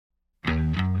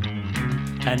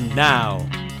And now,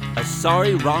 a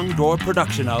Sorry Wrong Door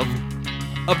production of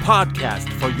a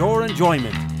podcast for your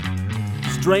enjoyment.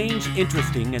 Strange,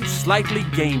 interesting, and slightly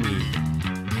gamey.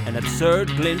 An absurd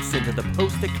glimpse into the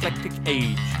post-eclectic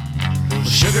age.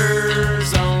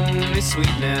 Sugar's only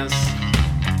sweetness,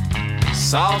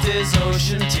 salt is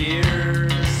ocean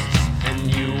tears,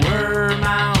 and you were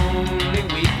my only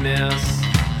weakness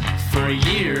for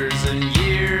years and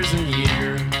years and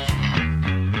years.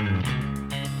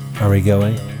 Are we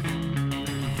going?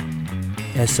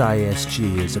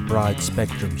 SISG is a broad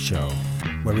spectrum show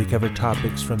where we cover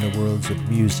topics from the worlds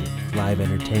of music, live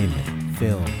entertainment,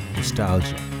 film,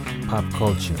 nostalgia, pop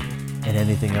culture, and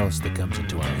anything else that comes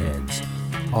into our heads,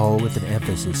 all with an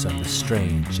emphasis on the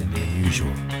strange and the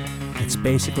unusual. It's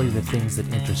basically the things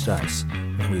that interest us,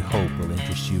 and we hope will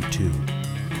interest you too.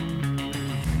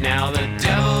 Now the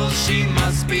devil, she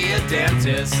must be a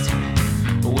dentist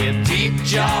with deep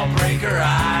jawbreaker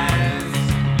eyes,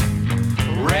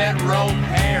 red rope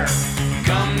hair,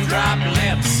 gumdrop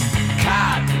lips,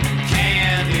 cotton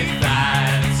candy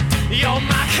thighs. You're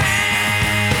my candy.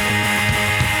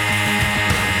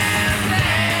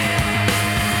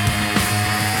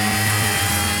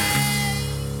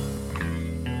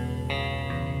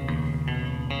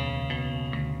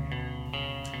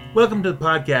 Welcome to the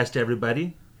podcast,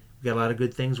 everybody. We got a lot of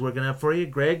good things working out for you.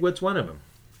 Greg, what's one of them?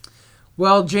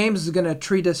 Well, James is going to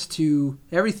treat us to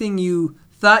everything you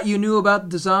thought you knew about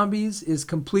the zombies is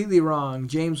completely wrong.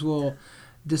 James will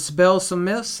dispel some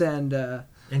myths and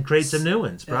create some new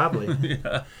ones, probably.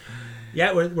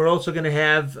 Yeah, we're also going to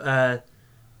have an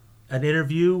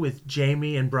interview with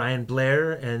Jamie and Brian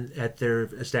Blair and at their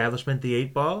establishment, the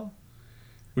 8 Ball.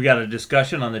 We got a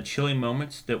discussion on the chilling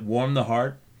moments that warm the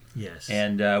heart. Yes.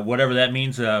 And whatever that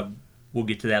means, we'll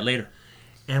get to that later.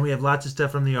 And we have lots of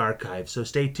stuff from the archive, so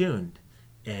stay tuned.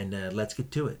 And let's get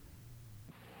to it.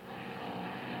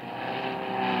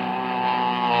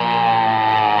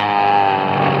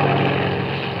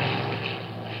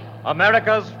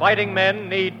 America's fighting men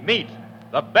need meat,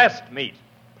 the best meat,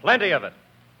 plenty of it.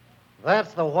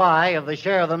 That's the why of the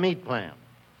share of the meat plan.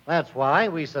 That's why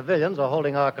we civilians are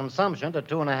holding our consumption to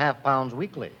 2.5 pounds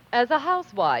weekly. As a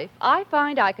housewife, I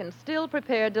find I can still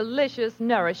prepare delicious,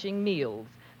 nourishing meals.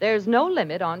 There's no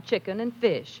limit on chicken and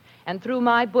fish. And through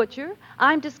my butcher,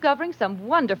 I'm discovering some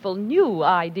wonderful new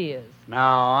ideas.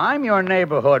 Now, I'm your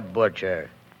neighborhood butcher.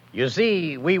 You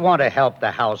see, we want to help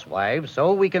the housewives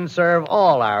so we can serve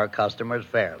all our customers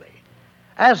fairly.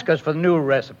 Ask us for new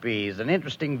recipes and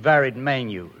interesting varied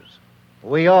menus.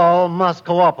 We all must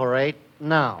cooperate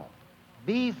now.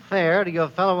 Be fair to your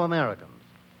fellow Americans.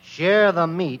 Share the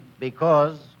meat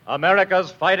because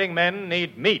America's fighting men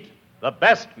need meat, the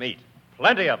best meat,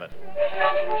 plenty of it.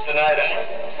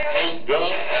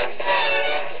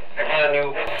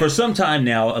 For some time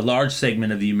now, a large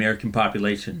segment of the American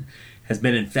population has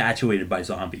been infatuated by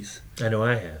zombies. I know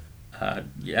I have.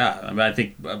 I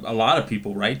think a lot of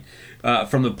people, right?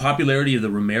 From the popularity of the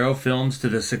Romero films to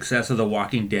the success of the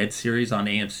Walking Dead series on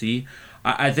AMC,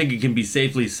 I think it can be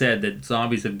safely said that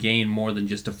zombies have gained more than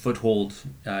just a foothold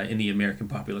in the American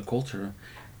popular culture.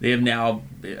 They have now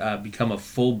become a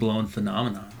full-blown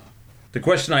phenomenon. The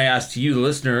question I ask to you, the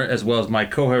listener, as well as my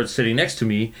co-host sitting next to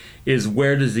me, is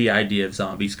where does the idea of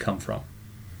zombies come from?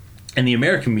 In the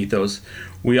American mythos,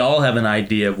 we all have an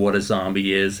idea of what a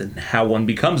zombie is and how one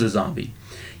becomes a zombie.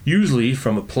 Usually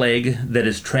from a plague that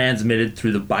is transmitted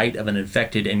through the bite of an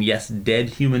infected and yes, dead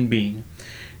human being.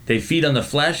 They feed on the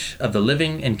flesh of the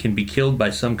living and can be killed by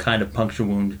some kind of puncture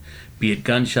wound, be it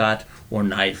gunshot or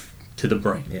knife to the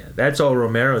brain. Yeah, that's all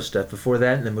Romero stuff. Before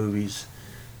that in the movies,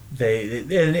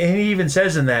 and he even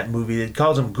says in that movie, it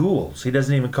calls them ghouls. He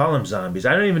doesn't even call them zombies.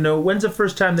 I don't even know, when's the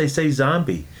first time they say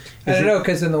zombie? I don't know,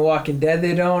 because in The Walking Dead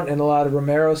they don't, and a lot of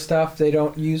Romero stuff, they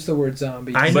don't use the word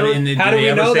zombie. I know. But how do we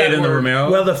ever say it in the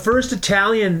Romero? Well, the first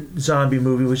Italian zombie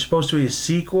movie was supposed to be a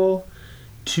sequel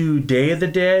to Day of the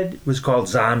Dead, was called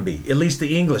Zombie, at least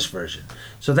the English version.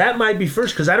 So that might be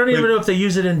first, because I don't even know if they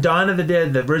use it in Dawn of the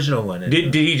Dead, the original one.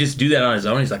 Did he just do that on his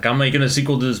own? He's like, I'm making a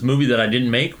sequel to this movie that I didn't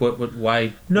make?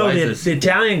 Why? No, why the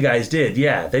Italian guys did,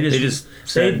 yeah. They just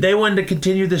said they wanted to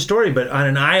continue the story, but on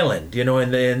an island,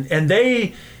 and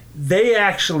they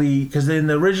actually, because in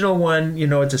the original one,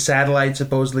 it's a satellite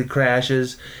supposedly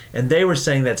crashes, and they were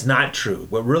saying that's not true.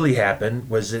 What really happened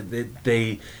was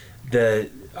that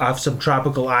off some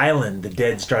tropical island, the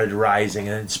dead started rising,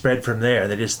 and it spread from there.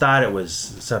 They just thought it was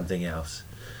something else.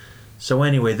 So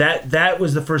anyway, that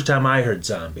was the first time I heard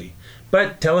zombie.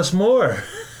 But tell us more.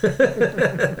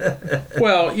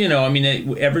 Well,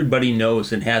 everybody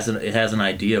knows and has an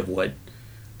idea of what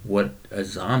what a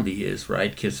zombie is,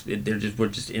 right? Because we're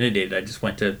just inundated. I just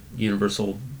went to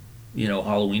Universal,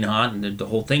 Halloween Haunt, and the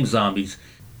whole thing's zombies.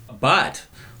 But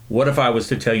what if I was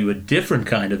to tell you a different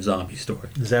kind of zombie story?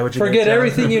 Is that what you forget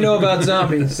everything you know about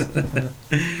zombies?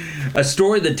 A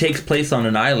story that takes place on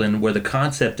an island where the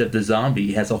concept of the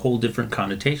zombie has a whole different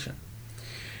connotation.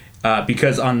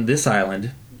 Because on this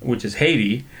island, which is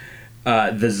Haiti,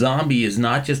 the zombie is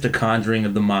not just a conjuring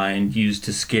of the mind used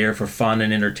to scare for fun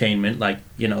and entertainment, like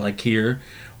here,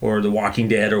 or The Walking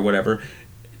Dead or whatever.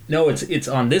 No, it's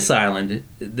on this island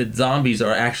that zombies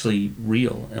are actually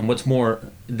real, and what's more,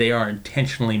 they are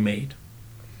intentionally made.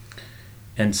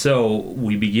 And so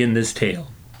we begin this tale.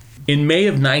 In May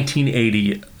of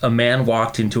 1980, a man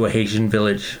walked into a Haitian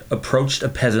village, approached a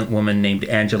peasant woman named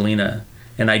Angelina,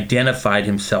 and identified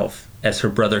himself as her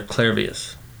brother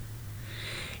Clervius.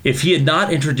 If he had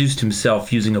not introduced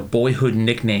himself using a boyhood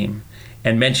nickname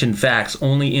and mentioned facts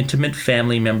only intimate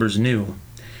family members knew,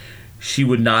 she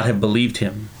would not have believed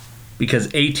him,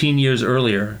 because 18 years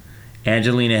earlier,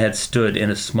 Angelina had stood in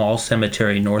a small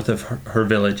cemetery north of her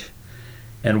village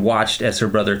and watched as her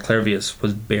brother Clervius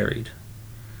was buried.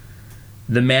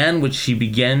 The man which she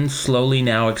began slowly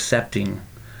now accepting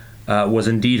was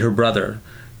indeed her brother,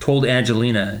 told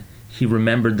Angelina he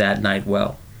remembered that night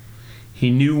well. He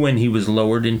knew when he was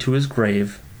lowered into his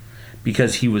grave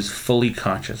because he was fully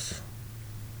conscious.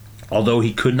 Although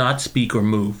he could not speak or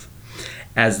move,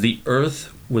 as the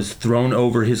earth was thrown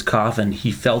over his coffin,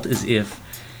 he felt as if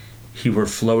he were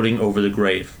floating over the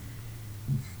grave.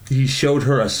 He showed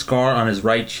her a scar on his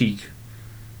right cheek,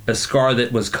 a scar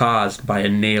that was caused by a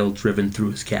nail driven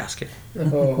through his casket.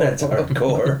 Oh, that's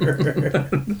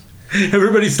hardcore.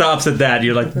 Everybody stops at that.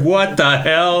 You're like, what the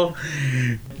hell?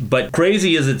 But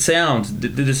crazy as it sounds,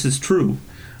 this is true.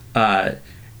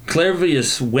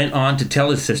 Clervius went on to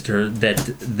tell his sister that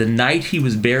the night he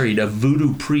was buried, a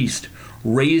voodoo priest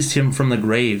raised him from the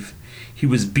grave. He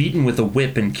was beaten with a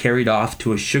whip and carried off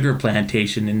to a sugar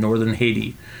plantation in northern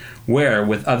Haiti, where,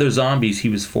 with other zombies, he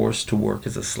was forced to work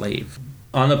as a slave.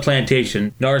 On the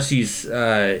plantation, Narcisse,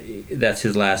 that's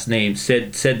his last name,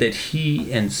 said that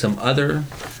he and some other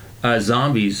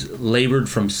zombies labored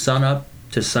from sunup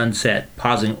to sunset,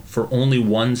 pausing for only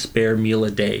one spare meal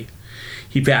a day.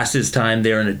 He passed his time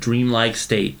there in a dreamlike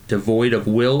state, devoid of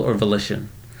will or volition,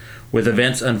 with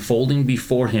events unfolding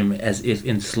before him as if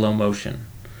in slow motion.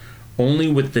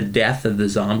 Only with the death of the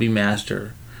zombie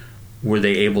master were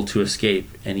they able to escape,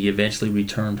 and he eventually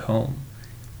returned home.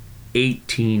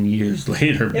 18 years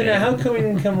later, man. Yeah, how come he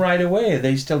didn't come right away? Are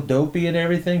they still dopey and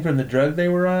everything from the drug they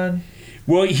were on?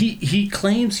 Well, he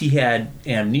claims he had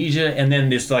amnesia, and then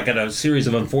this like a series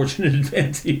of unfortunate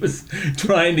events. He was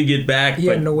trying to get back. He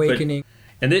had an awakening.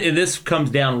 And this comes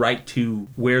down right to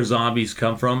where zombies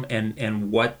come from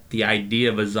and what the idea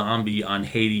of a zombie on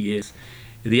Haiti is.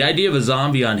 The idea of a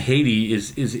zombie on Haiti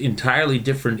is entirely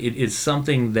different. It is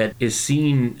something that is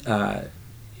seen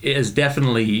as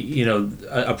definitely,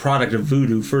 a product of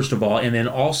voodoo, first of all, and then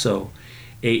also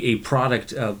a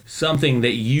product of something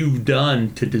that you've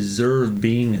done to deserve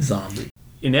being a zombie.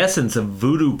 In essence, a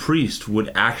voodoo priest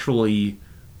would actually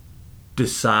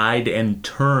decide and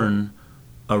turn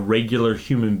a regular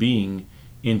human being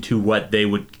into what they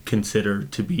would consider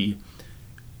to be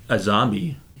a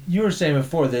zombie. You were saying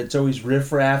before that it's always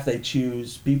riffraff. They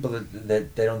choose people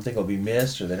that they don't think will be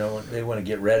missed, or they want to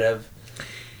get rid of.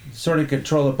 Sort of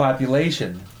control the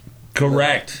population.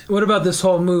 Correct. What about this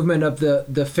whole movement of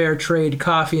the fair trade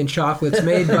coffee and chocolates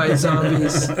made by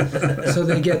zombies so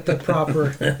they get the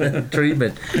proper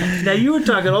treatment? Now, you were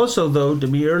talking also, though, to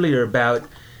me earlier about,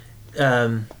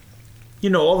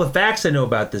 all the facts I know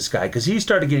about this guy, because he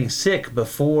started getting sick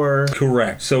before...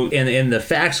 Correct. So, and the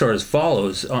facts are as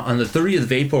follows. On the 30th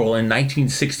of April in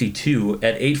 1962,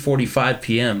 at 8:45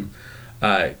 p.m.,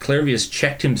 Clervius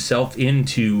checked himself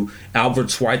into Albert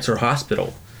Schweitzer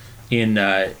Hospital in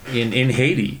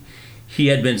Haiti. He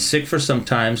had been sick for some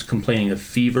time, complaining of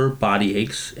fever, body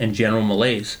aches, and general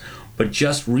malaise, but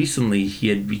just recently he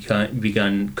had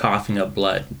begun coughing up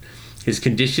blood. His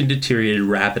condition deteriorated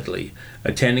rapidly.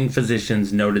 Attending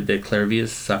physicians noted that Clervius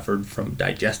suffered from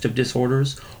digestive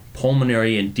disorders,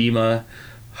 pulmonary edema,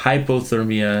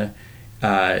 hypothermia,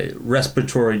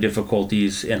 respiratory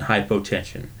difficulties, and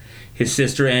hypotension. His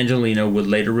sister Angelina would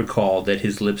later recall that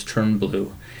his lips turned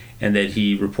blue and that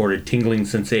he reported tingling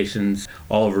sensations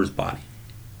all over his body.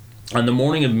 On the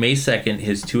morning of May 2nd,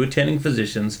 his two attending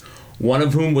physicians, one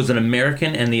of whom was an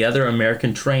American and the other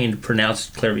American-trained,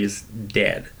 pronounced Clervius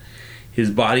dead. His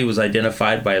body was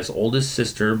identified by his oldest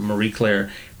sister, Marie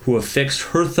Claire, who affixed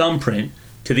her thumbprint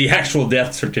to the actual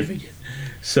death certificate.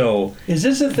 So is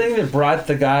this a thing that brought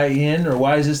the guy in, or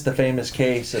why is this the famous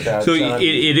case about? So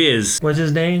it is. What's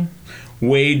his name?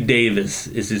 Wade Davis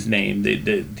is his name.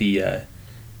 The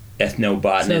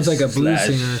ethnobotanist. Sounds like a blues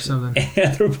singer or something.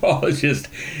 Anthropologist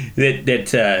that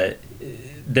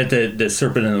the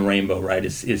Serpent and the Rainbow, right,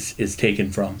 is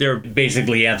taken from. They're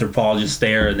basically anthropologists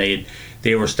there, and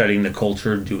they were studying the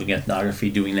culture, doing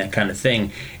ethnography, doing that kind of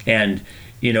thing, and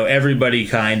everybody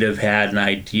kind of had an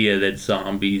idea that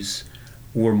zombies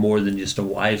were more than just a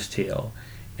wives' tale.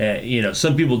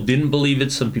 Some people didn't believe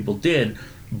it, some people did,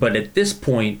 but at this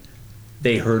point,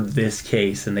 they heard this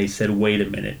case and they said, "Wait a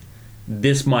minute,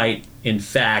 this might in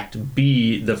fact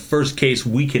be the first case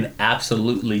we can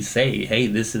absolutely say, hey,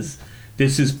 this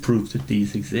is proof that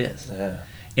these exist." Yeah.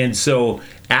 And so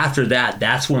after that,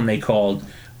 that's when they called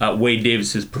Wade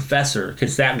Davis his professor,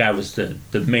 because that guy was the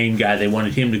main guy. They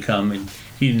wanted him to come, and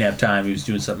he didn't have time. He was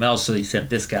doing something else, so they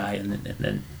sent this guy, and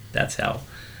then that's how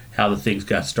the things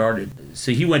got started.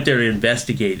 So he went there to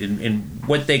investigate, and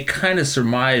what they kind of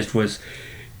surmised was,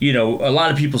 a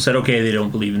lot of people said, okay, they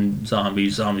don't believe in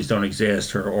zombies don't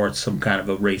exist, or it's some kind of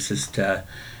a racist,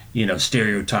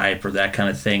 stereotype or that kind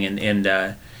of thing, and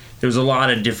there was a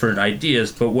lot of different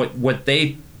ideas, but what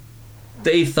they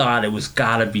thought it was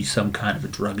got to be some kind of a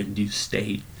drug-induced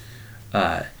state,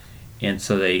 and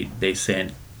so they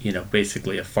sent,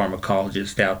 basically a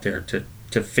pharmacologist out there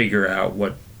to figure out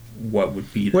what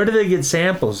would be. Where do they get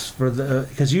samples for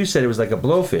because you said it was like a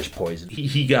blowfish poison.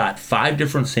 He got 5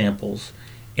 different samples,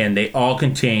 and they all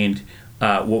contained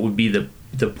what would be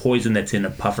the poison that's in a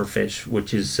pufferfish,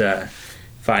 which is,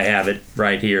 if I have it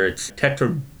right here, it's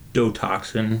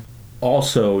tetrodotoxin.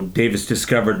 Also, Davis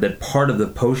discovered that part of the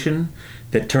potion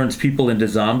that turns people into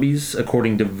zombies,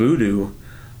 according to voodoo,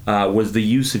 was the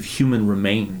use of human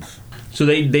remains. So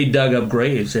they dug up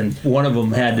graves, and one of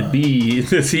them had to be,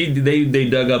 they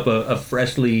dug up a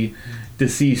freshly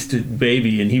deceased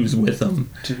baby, and he was with them.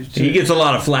 He gets a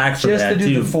lot of flack for that, too. Just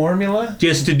to do the formula?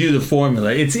 Just to do the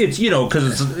formula. It's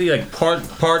because it's like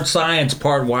part science,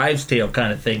 part wives' tale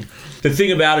kind of thing. The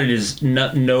thing about it is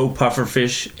no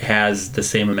pufferfish has the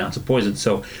same amounts of poison.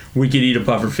 So we could eat a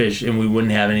pufferfish and we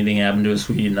wouldn't have anything happen to us.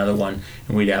 We'd eat another one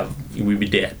and we'd be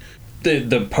dead.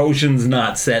 The potion's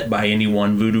not set by any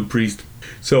one voodoo priest.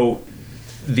 So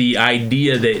the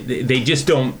idea that they just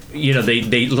don't,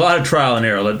 they a lot of trial and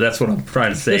error. That's what I'm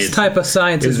trying to say. This type of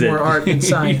science is more art than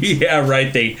science. Yeah,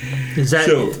 right. Did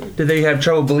they have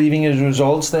trouble believing his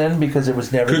results then because it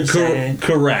was never the same?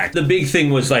 Correct. The big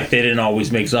thing was like they didn't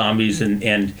always make zombies,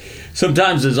 and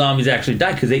sometimes the zombies actually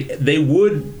died because they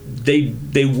would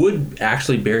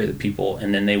actually bury the people,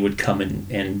 and then they would come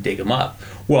and dig them up.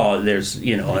 Well, there's a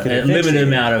limited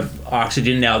amount of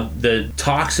oxygen. Now the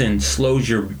toxin slows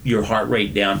your heart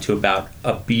rate down to about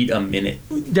a beat a minute.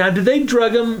 Now, do they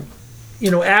drug them?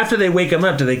 After they wake them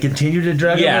up, do they continue to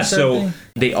drug them? Yeah. So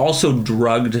they also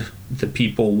drugged the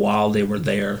people while they were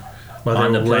there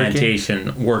on the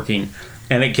plantation working,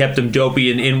 and it kept them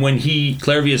dopey. And when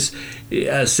Clairvius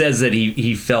says that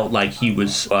he felt like he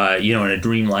was in a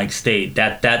dreamlike state,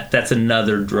 that's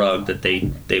another drug that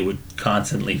they would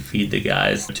constantly feed the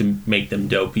guys to make them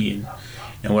dopey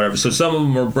and whatever. So some of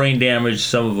them were brain damaged,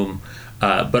 some of them,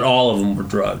 but all of them were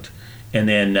drugged. And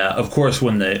then of course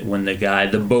when the guy,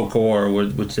 the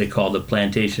Bokor, which they call the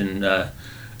plantation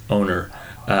owner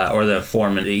or the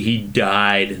foreman, he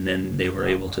died, and then they were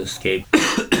able to escape.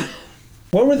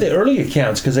 What were the early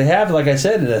accounts? Because they have, like I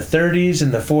said, in the 30s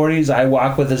and the 40s, I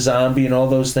Walk with a Zombie and all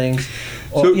those things.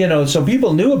 So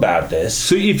people knew about this.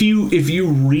 So if you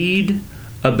read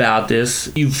about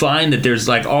this, you find that there's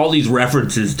like all these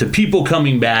references to people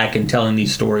coming back and telling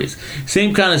these stories.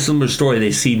 Same kind of similar story.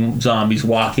 They see zombies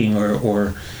walking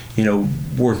or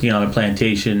working on a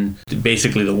plantation,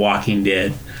 basically The Walking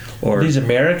Dead. Or these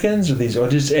Americans, or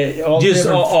just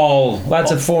all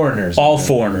lots of foreigners. All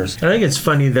foreigners. I think it's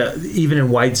funny that even in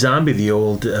White Zombie, the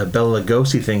old Bela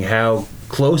Lugosi thing, how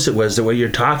close it was to what you're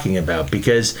talking about.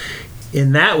 Because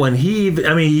in that one, he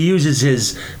uses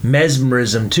his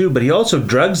mesmerism too, but he also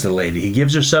drugs the lady. He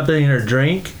gives her something in her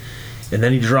drink, and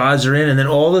then he draws her in, and then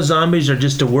all the zombies are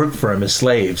just to work for him as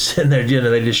slaves, and they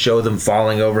just show them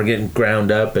falling over, getting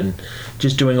ground up, and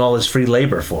just doing all this free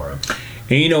labor for him.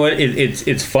 And you know what?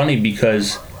 It's funny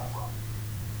because,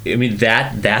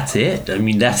 that's it.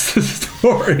 That's the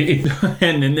story.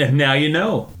 and now you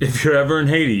know. If you're ever in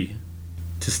Haiti,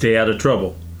 to stay out of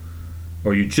trouble,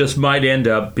 or you just might end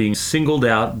up being singled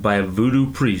out by a voodoo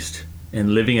priest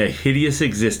and living a hideous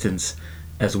existence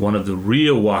as one of the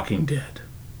real Walking Dead.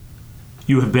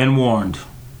 You have been warned.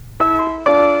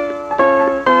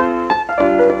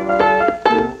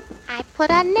 I put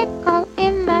a nickel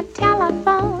in the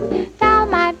telephone, fell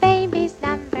my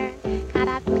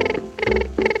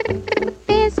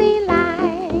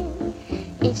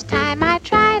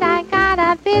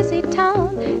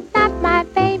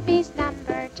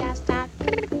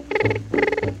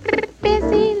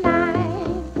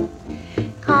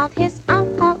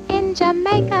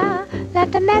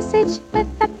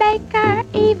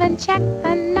check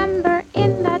the number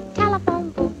in the telephone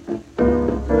booth.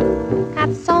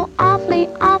 Got so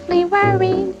awfully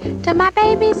worried. To my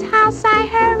baby's house I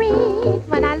hurried.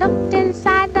 When I looked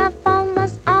inside, the phone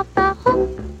was off the hook.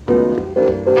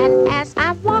 And as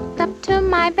I walked up to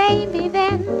my baby,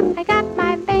 then I got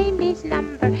my baby's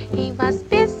number. He was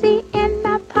busy in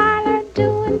the parlor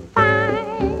doing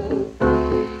fine,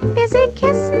 busy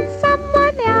kissing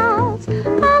someone else,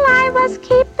 while I was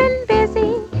keeping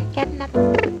busy, getting a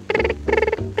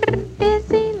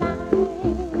busy line.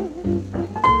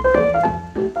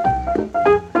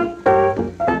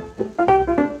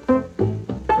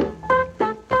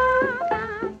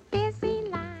 Busy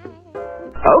line.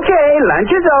 Okay,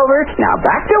 lunch is over. Now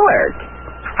back to work.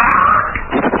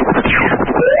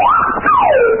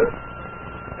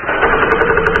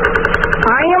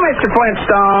 Hiya, Mr.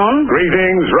 Flintstone.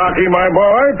 Greetings, Rocky, my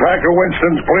boy. Pack of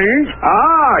Winston's, please.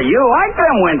 Oh, you like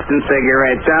them Winston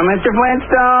cigarettes, huh, Mr.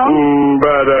 Flintstone?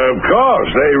 But of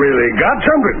course, they really got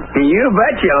something. You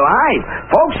bet your life.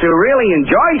 Folks who really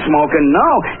enjoy smoking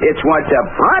know it's what's up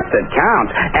front that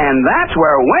counts. And that's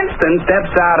where Winston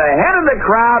steps out ahead of the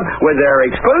crowd with their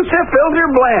exclusive filter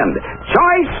blend.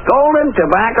 Choice golden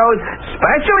tobaccos,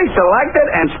 specially selected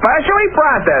and specially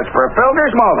processed for filter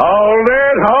smoke. Hold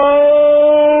it.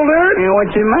 What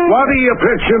you mean? What are you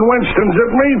pitching Winston's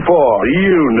at me for?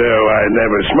 You know I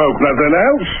never smoke nothing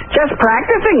else. Just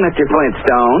practicing, Mr.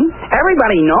 Flintstone.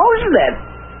 Everybody knows that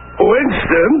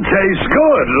Winston tastes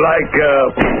good, like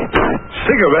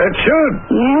cigarette should.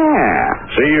 Yeah.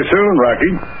 See you soon,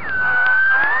 Rocky.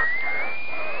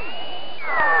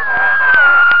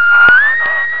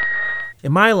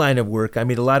 In my line of work, I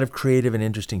meet a lot of creative and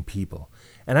interesting people,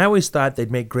 and I always thought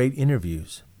they'd make great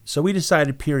interviews. So we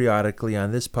decided periodically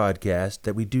on this podcast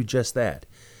that we do just that,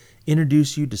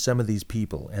 introduce you to some of these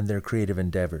people and their creative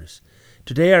endeavors.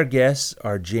 Today our guests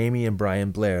are Jamie and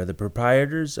Brian Blair, the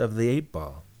proprietors of the 8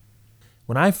 Ball.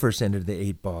 When I first entered the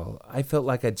 8 Ball, I felt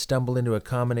like I'd stumbled into a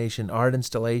combination art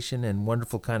installation and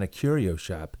wonderful kind of curio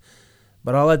shop,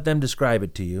 but I'll let them describe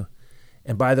it to you.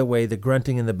 And by the way, the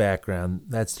grunting in the background,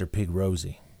 that's their pig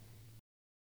Rosie.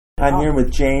 I'm here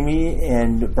with Jamie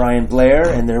and Brian Blair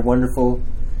and their wonderful,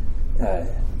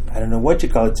 I don't know what you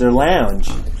call it, it's their lounge.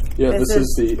 Yeah, this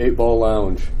is the 8 Ball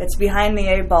Lounge. It's behind the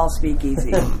 8 Ball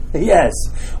Speakeasy. Yes.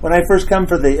 When I first come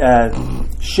for the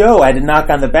show, I had to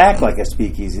knock on the back like a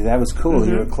speakeasy. That was cool.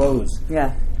 Mm-hmm. You were closed.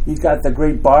 Yeah. You've got the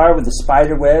great bar with the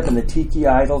spider web and the tiki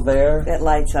idol there. It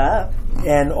lights up.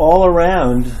 And all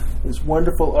around, there's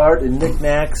wonderful art and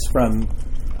knickknacks from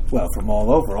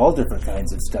all over, all different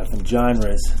kinds of stuff and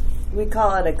genres. We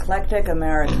call it eclectic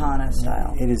Americana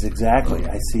style. It is exactly.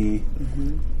 I see.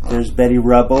 There's Betty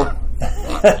Rubble.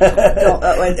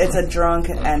 It's a drunk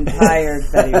and tired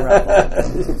Betty Rubble.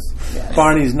 Yes.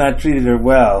 Barney's not treated her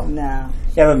well. No.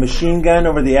 You have a machine gun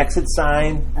over the exit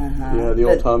sign. Uh-huh. Yeah, the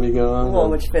old Tommy gun. Well,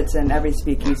 which fits in. Every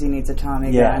speakeasy needs a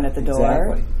Tommy gun at the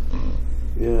door. Exactly.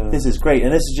 Yeah. This is great.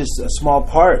 And this is just a small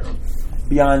part.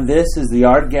 Beyond this is the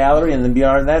art gallery, and then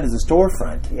beyond that is the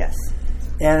storefront. Yes.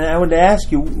 And I wanted to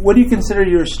ask you, what do you consider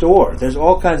your store? There's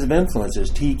all kinds of influence.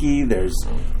 There's tiki, there's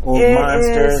Old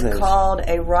Monster. It is called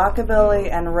a rockabilly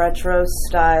and retro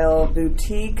style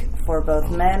boutique for both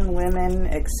men, women,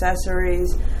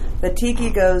 accessories. The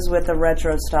tiki goes with the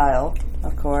retro style,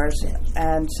 of course.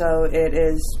 And so it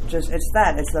is just, it's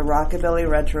the rockabilly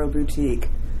retro boutique.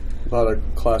 A lot of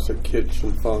classic kitsch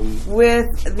and fun. With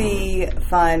the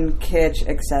fun kitsch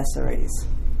accessories.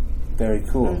 Very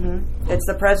cool. Mm-hmm. It's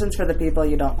the presents for the people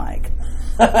you don't like.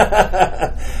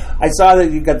 I saw that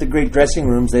you got the great dressing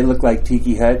rooms. They look like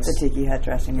tiki huts. The tiki hut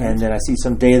dressing rooms. And then I see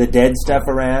some Day of the Dead stuff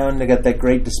around. They got that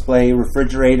great display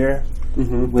refrigerator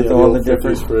with all the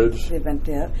different fridge.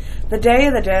 The Day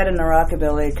of the Dead and the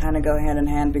rockabilly kind of go hand in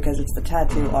hand because it's the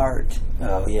tattoo art.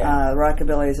 Oh yeah.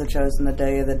 Rockabillies have chosen the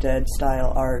Day of the Dead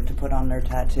style art to put on their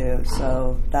tattoo,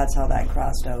 so that's how that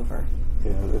crossed over.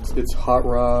 Yeah, it's hot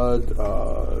rod,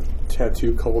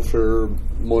 tattoo culture,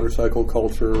 motorcycle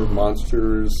culture,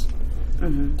 monsters,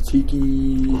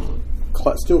 tiki,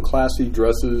 still classy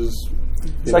dresses.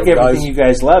 It's like everything you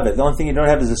guys love it. The only thing you don't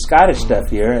have is the Scottish stuff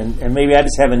here, and maybe I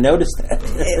just haven't noticed that.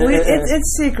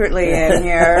 It's secretly in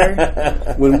here.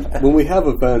 When we have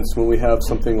events, when we have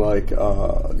something like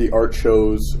the art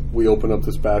shows, we open up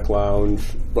this back lounge,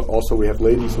 but also we have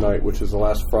Ladies' Night, which is the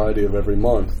last Friday of every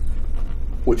month,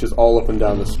 which is all up and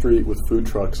down the street with food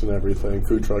trucks and everything.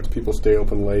 Food trucks, people stay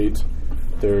open late.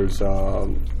 There's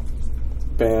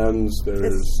bands.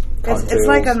 There's cocktails. It's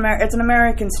like it's an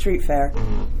American street fair.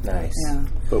 Nice. Yeah.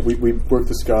 But we work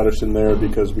the Scottish in there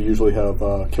because we usually have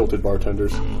kilted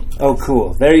bartenders. Oh,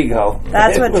 cool. There you go.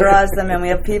 That's what draws them in. We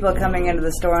have people coming into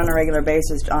the store on a regular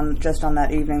basis just on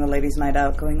that evening, the ladies' night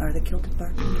out, going, are the kilted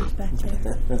bartenders back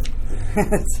there?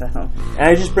 So. And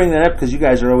I just bring that up because you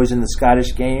guys are always in the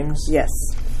Scottish games. Yes.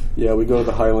 Yeah, we go to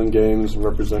the Highland Games and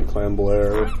represent Clan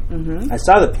Blair. Mm-hmm. I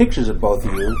saw the pictures of both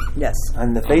of you. Yes.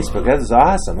 On the Facebook. That was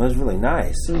awesome. That was really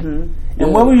nice. Mm-hmm.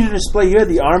 And what was your display? You had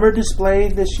the armor display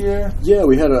this year? Yeah,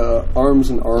 we had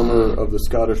arms and armor of the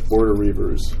Scottish border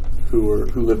reavers who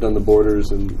lived on the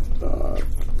borders in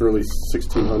early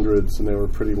 1600s, and they were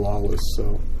pretty lawless,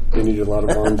 so they needed a lot of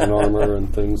arms and armor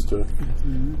and things to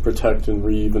protect and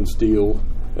reave and steal,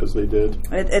 as they did.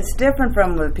 It's different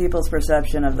from the people's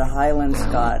perception of the Highland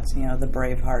Scots, the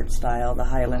Braveheart style, the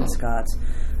Highland Scots.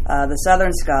 The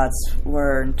Southern Scots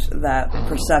weren't that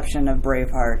perception of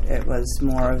Braveheart. It was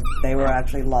more of they were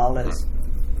actually lawless.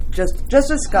 Just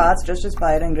as Scots, just as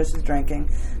fighting, just as drinking,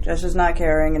 just as not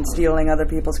caring and stealing other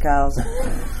people's cows.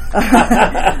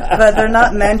 But they're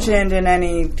not mentioned in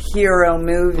any hero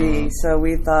movie, so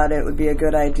we thought it would be a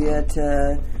good idea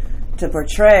to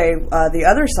portray the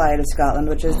other side of Scotland,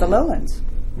 which is the Lowlands.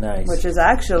 Nice. Which is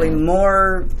actually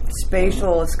more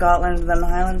spatial of Scotland than the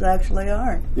Highlands actually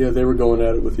are. Yeah, they were going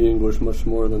at it with the English much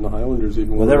more than the Highlanders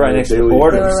even. Well, they're right next to the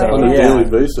border. On a daily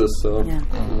basis, so. Yeah.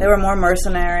 They were more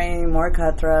mercenary, more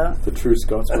cutthroat. The true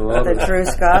Scotsman. The true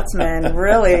Scotsman,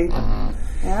 really.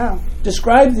 Yeah.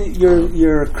 Describe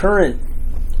your current...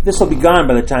 This will be gone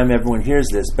by the time everyone hears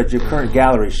this, but your current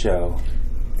gallery show.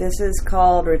 This is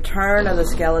called Return of the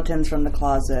Skeletons from the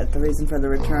Closet. The reason for the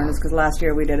return is because last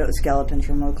year we did it with Skeletons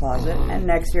from the Closet, and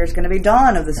next year it's going to be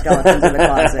Dawn of the Skeletons in the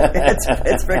Closet.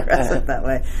 It's progressive that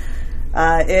way.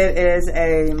 It is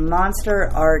a monster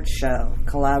art show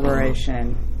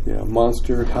collaboration. Yeah,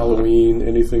 monster, Halloween,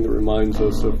 anything that reminds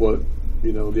us of what,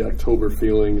 the October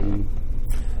feeling. And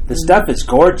the stuff is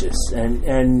gorgeous,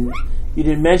 and you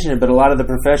didn't mention it, but a lot of the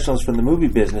professionals from the movie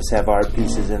business have art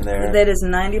pieces in there. That is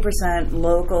 90%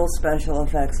 local special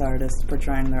effects artists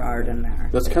portraying their art in there.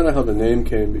 That's kind of how the name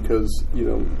came because,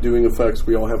 doing effects,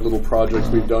 we all have little projects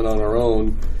we've done on our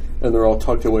own, and they're all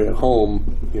tucked away at home,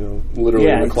 literally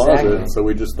in the closet. Exactly. So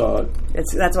we just thought...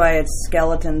 That's why it's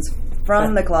Skeletons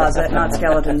from the Closet, not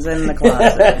Skeletons in the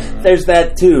Closet. There's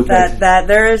that too.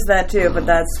 There is that too, but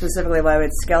that's specifically why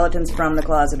it's Skeletons from the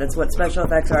Closet. It's what special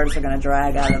effects artists are going to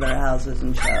drag out of their houses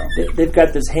and show. They've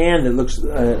got this hand that looks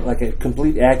like a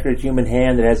complete accurate human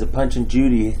hand that has a Punch and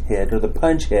Judy head, or the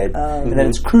Punch head, and then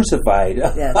it's crucified.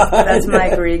 Yes, that's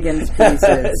Mike Regan's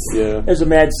pieces. Yeah. There's a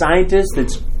mad scientist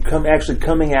that's actually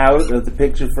coming out of the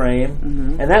picture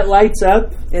frame, and that lights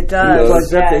up. It does.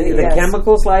 The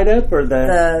chemicals light up, or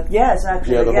yes,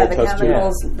 actually, the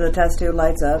chemicals. The test tube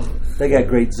lights up. They got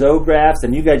great zoographs,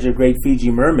 and you got your great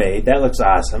Fiji mermaid. That looks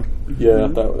awesome. Yeah,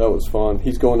 that was fun.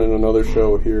 He's going in another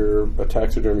show here, a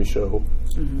taxidermy show.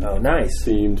 Oh, nice.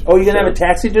 Themed. Oh, you're going to have a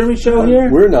taxidermy show here?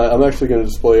 We're not. I'm actually going to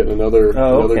display it in another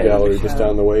gallery just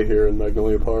down the way here in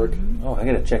Magnolia Park. Oh, I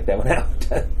got to check that one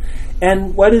out.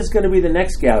 And what is going to be the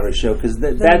next gallery show? Because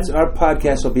that's our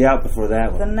podcast will be out before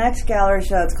that one. The next gallery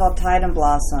show, it's called Tide and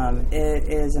Blossom.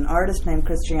 It is an artist named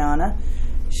Christiana.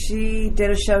 She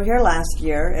did a show here last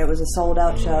year. It was a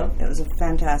sold-out show. It was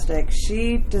fantastic.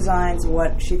 She designs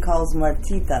what she calls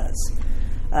muertitas,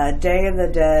 Day of the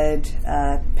Dead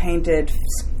painted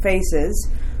faces.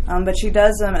 But she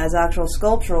does them as actual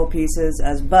sculptural pieces,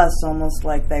 as busts, almost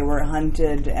like they were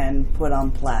hunted and put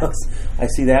on plaques. I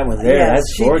see that one there. Yes,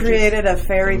 that's gorgeous. She created a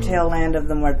fairy tale land of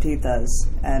the muertitas,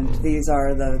 and these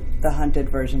are the hunted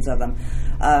versions of them.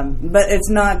 But it's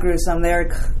not gruesome.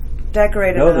 They're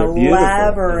decorated in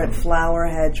elaborate flower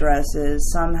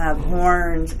headdresses. Some have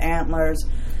horns, antlers.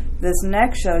 This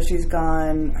next show,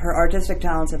 her artistic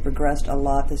talents have progressed a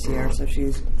lot this year, so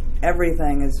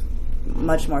everything is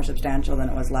much more substantial than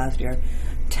it was last year.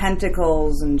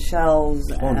 Tentacles and shells.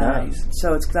 Oh, nice.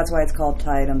 So that's why it's called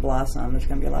Tide and Blossom. There's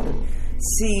going to be a lot of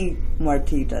sea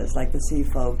muertitas, like the sea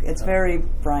folk. It's very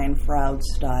Brian Froud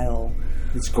style.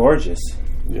 It's gorgeous.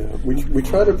 Yeah, we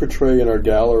try to portray in our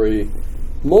gallery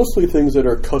mostly things that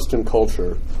are custom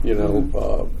culture. We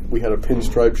had a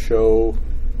pinstripe show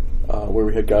where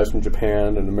we had guys from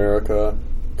Japan and America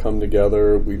come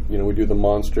together. We do the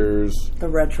monsters, the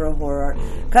retro horror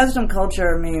art, custom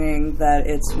culture, meaning that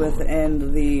it's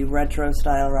within the retro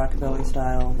style, rockabilly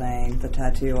style vein. The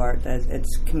tattoo art, it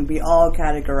can be all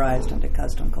categorized into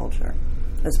custom culture.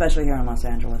 especially here in Los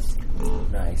Angeles.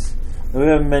 Nice. We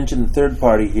haven't mentioned the third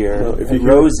party here, No, if you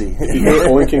Rosie. If you hear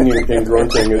oinking and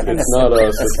grunting, it's not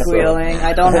us. It's Squealing.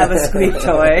 I don't have a squeak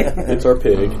toy. It's our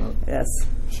pig. Yes.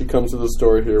 She comes to the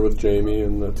store here with Jamie,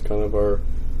 and that's kind of our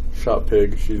shop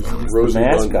pig. She's Rosie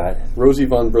mascot. Rosie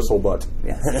Von Bristlebutt.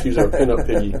 Yes. She's our pinup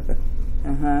piggy.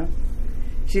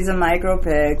 She's a micro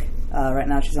pig. Right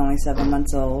now she's only 7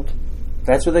 months old.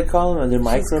 That's what they call them? They're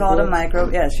micro She's called pig? a micro.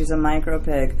 Yeah, she's a micro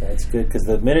pig. That's good, because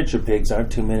the miniature pigs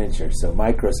aren't too miniature, so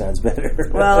micro sounds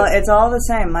better. Well, it's all the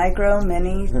same. Micro,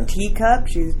 mini, teacup.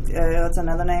 She's that's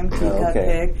another name, teacup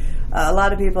pig. A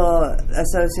lot of people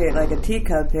associate like a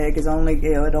teacup pig is only,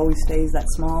 it always stays that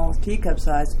small teacup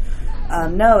size.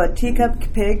 No, a teacup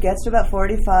pig gets to about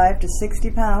 45 to 60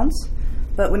 pounds.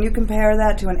 But when you compare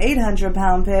that to an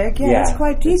 800-pound pig, it's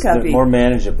quite teacuppy. It's more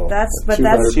manageable.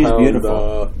 She's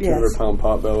beautiful. 200-pound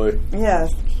pot belly. Yeah.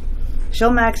 She'll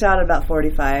max out at about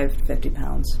 45, 50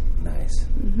 pounds. Nice.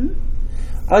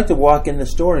 I like to walk in the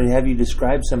store and have you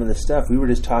describe some of the stuff. We were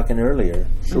just talking earlier.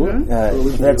 Sure.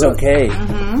 That's okay.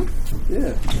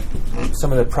 Yeah.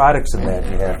 Some of the products in that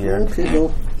you have here.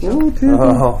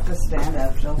 Oh, Just stand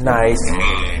up. Nice.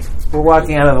 We're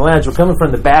walking out of the lounge. We're coming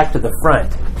from the back to the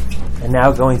front and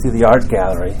now going through the art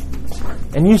gallery.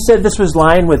 And you said this was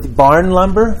lined with barn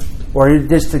lumber? Or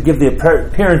just to give the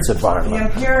appearance of barn lumber?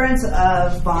 The appearance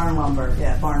of barn lumber.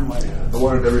 Yeah, barnwood. I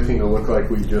wanted everything to look like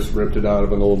we just ripped it out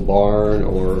of an old barn,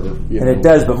 or and it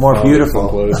does, but more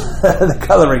beautiful. The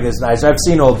coloring is nice. I've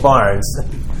seen old barns.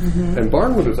 And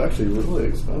barnwood is actually really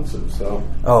expensive. So.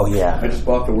 Oh yeah. I just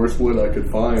bought the worst wood I could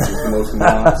find, with the most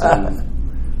knots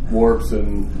and warps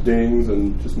and dings,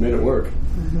 and just made it work.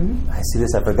 I see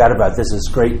this. I forgot about this. This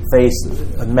great face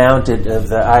mounted of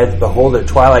the Eye of the Beholder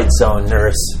Twilight Zone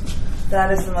nurse.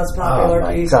 That is the most popular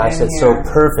piece. Oh my gosh, that's so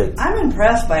perfect. I'm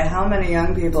impressed by how many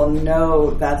young people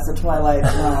know that's the Twilight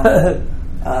Zone.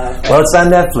 Well, it's on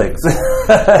Netflix.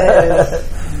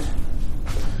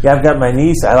 Yeah, I've got my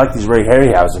niece. I like these Ray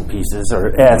Harryhausen pieces,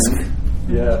 or esque.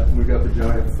 Yeah, we got the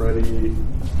giant Freddy,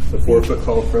 the 4-foot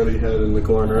tall Freddy head in the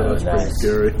corner. That's pretty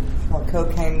scary. Well,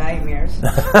 cocaine nightmares.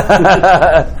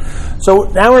 So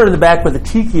now we're in the back with the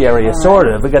tiki area, sort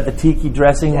of. We got the tiki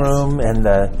dressing room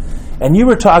and you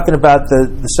were talking about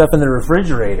the stuff in the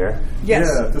refrigerator. Yes.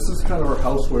 Yeah, this is kind of our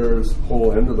housewares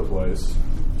whole end of the place.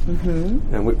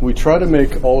 And we try to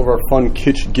make all of our fun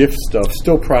kitsch gift stuff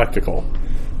still practical.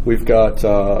 We've got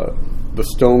the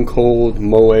Stone Cold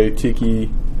Moe Tiki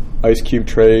ice cube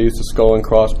trays, the Skull and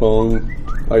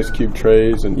Crossbone ice cube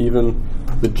trays, and even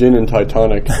the Gin and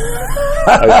Titanic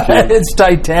ice cube. It's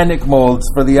Titanic molds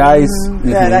for the ice.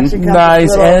 Yeah, it actually comes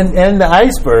nice, and the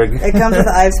iceberg. It comes with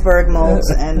iceberg molds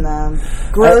and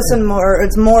gross and more.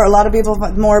 It's more. A lot of people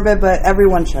find morbid, but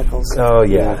everyone chuckles. Oh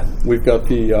yeah. We've got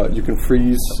the you can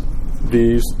freeze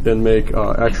these and make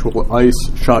actual ice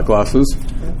shot glasses.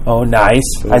 Oh, nice.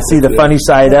 I see the funny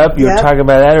side up. You were talking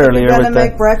about that earlier. If you're going to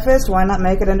make breakfast, why not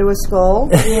make it into a skull?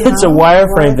 It's a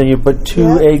wireframe thing. You put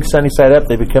two eggs sunny side up,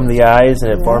 they become the eyes,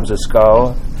 and it forms a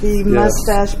skull. The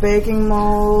mustache baking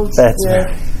molds. That's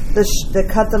the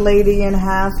cut the lady in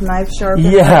half knife sharpener.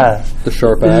 Yeah. The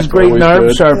sharp axe. This great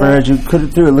knife sharpener. As you cut it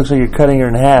through, it looks like you're cutting her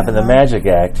in half in the magic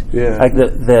act. Yeah. Like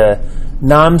the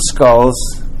Nom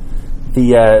skulls,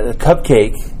 the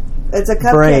cupcake. It's a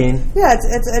cupcake. Brain. Yeah,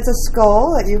 it's a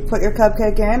skull that you put your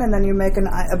cupcake in, and then you make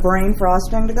a brain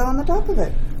frosting to go on the top of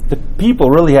it. The people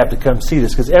really have to come see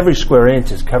this because every square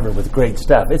inch is covered with great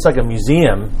stuff. It's like a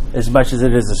museum as much as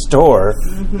it is a store.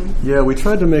 Yeah, we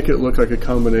tried to make it look like a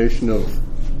combination of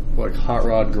like Hot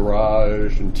Rod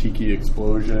Garage and Tiki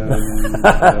Explosion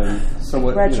and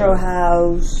somewhat retro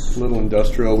house, little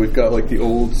industrial. We've got like the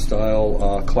old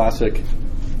style classic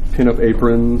pinup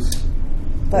aprons.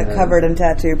 But covered in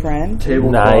tattoo print.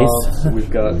 Tablecloths. Nice. We've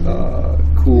got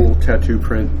cool tattoo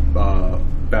print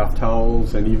bath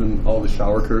towels, and even all the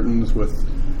shower curtains with,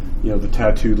 the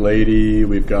tattooed lady.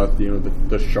 We've got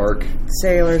the shark.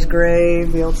 Sailor's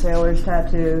grave, the old sailor's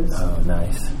tattoos. Oh,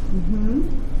 nice.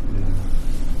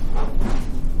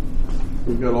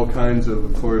 We've got all kinds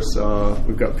of course.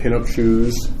 We've got pinup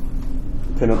shoes,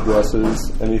 pinup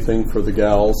dresses, anything for the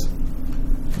gals.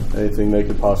 Anything they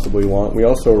could possibly want. We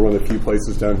also are one of the few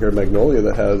places down here in Magnolia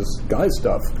that has guy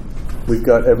stuff. We've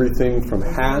got everything from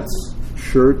hats,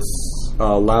 shirts,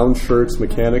 lounge shirts,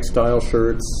 mechanic style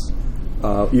shirts,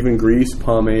 even grease,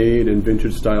 pomade, and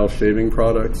vintage style shaving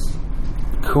products.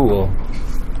 Cool.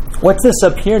 What's this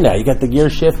up here now? You got the gear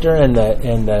shifter and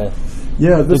the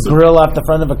grill off the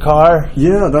front of a car.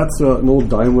 Yeah, that's an old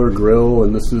Daimler grill,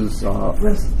 and this is a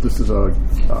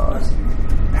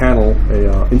panel,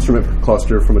 instrument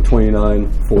cluster from a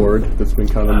 29 Ford that's been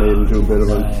kind of made into a bit of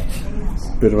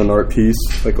bit of an art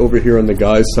piece. Like over here on the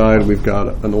guy's side, we've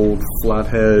got an old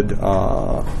flathead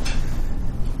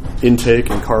intake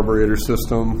and carburetor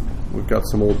system. We've got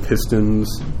some old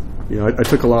pistons. You know, I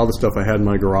took a lot of the stuff I had in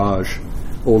my garage,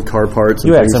 old car parts.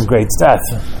 You have some great stuff.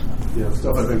 Yeah,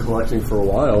 stuff I've been collecting for a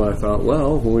while. And I thought,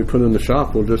 well, when we put it in the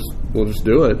shop, we'll just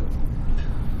do it.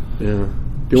 Yeah.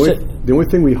 The only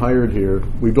thing we hired here,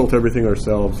 we built everything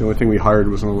ourselves. The only thing we hired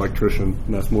was an electrician,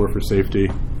 and that's more for safety.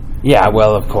 Yeah,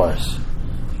 well, of course.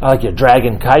 I like your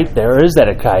dragon kite there. Or is that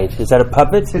a kite? Is that a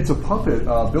puppet? It's a puppet.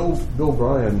 Bill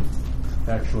Bryan,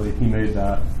 actually, he made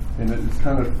that. And it's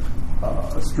kind of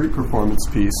a street performance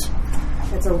piece.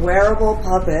 It's a wearable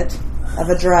puppet of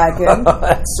a dragon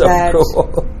That's so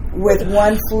cool. With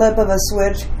one flip of a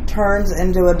switch, turns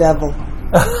into a devil.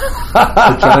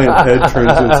 The giant head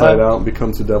turns inside out and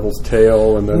becomes a devil's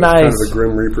tail, and then it's kind of a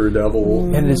Grim Reaper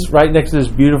devil. And it's right next to this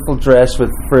beautiful dress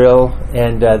with frill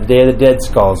and Day of the Dead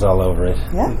skulls all over it.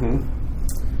 Yeah.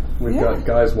 Mm-hmm. We've got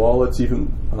guys' wallets, even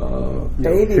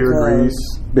baby clothes.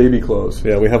 Baby clothes.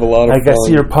 Yeah, we have a lot of I fun.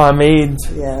 see your pomade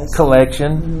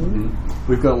collection. Mm-hmm.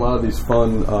 We've got a lot of these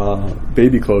fun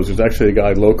baby clothes. There's actually a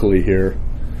guy locally here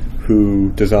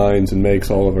who designs and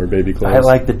makes all of our baby clothes. I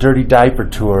like the Dirty Diaper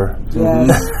Tour.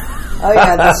 Yes. Oh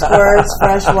yeah, the Squirts,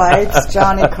 Fresh Wipes,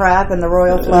 Johnny Crap, and the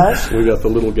Royal Flush. We got the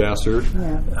Little Gasser.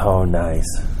 Yeah. Oh, nice.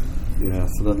 Yeah,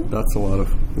 so that's a lot of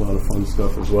fun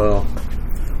stuff as well.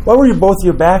 What were both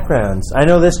your backgrounds? I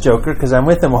know this Joker because I'm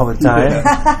with him all the time.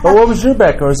 Yeah. But what was your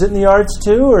background? Was it in the arts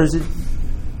too, or is it?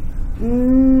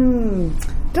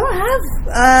 Don't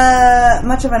have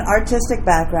much of an artistic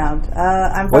background.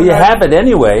 Well, you have it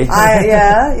anyway.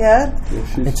 Yeah.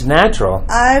 It's natural.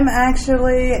 I'm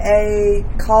actually a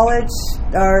high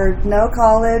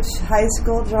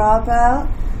school dropout.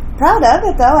 Proud of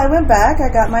it, though. I went back. I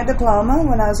got my diploma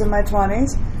when I was in my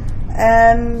 20s.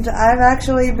 And I've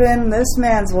actually been this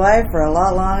man's wife for a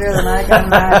lot longer than I can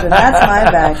imagine. That's my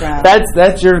background.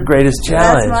 That's your greatest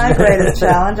challenge. That's my greatest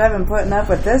challenge. I've been putting up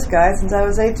with this guy since I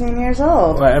was 18 years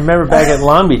old. Well, I remember back at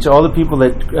Long Beach, all the people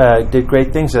that did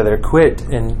great things there quit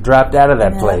and dropped out of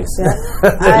that place. Yeah.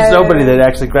 There's nobody that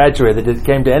actually graduated that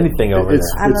came to anything over there.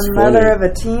 I'm a mother of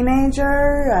a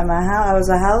teenager. I was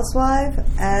a housewife,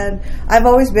 and I've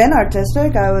always been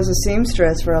artistic. I was a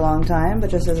seamstress for a long time, but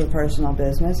just as a personal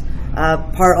business.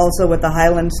 Part also with the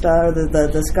Highland Star, the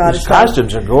Scottish. Those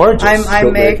costumes are gorgeous. I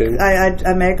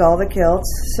make all the kilts.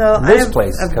 So this I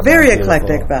place have a very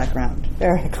eclectic background.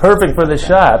 Perfect for the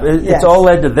shop. It's all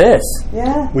led to this.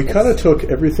 Yeah. We kind of took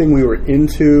everything we were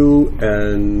into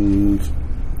and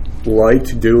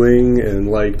liked doing and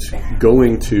liked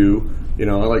going to. You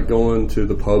know, I like going to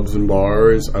the pubs and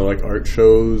bars. I like art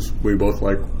shows. We both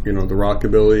like, the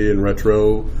rockabilly and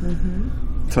retro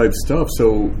type stuff.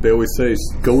 So they always say,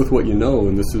 go with what you know,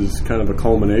 and this is kind of a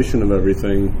culmination of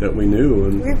everything that we knew.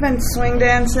 And we've been swing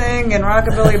dancing and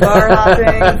rockabilly bar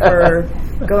hopping for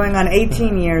going on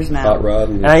 18 years now. Hot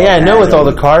rodding. I know with all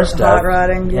the car stuff. Hot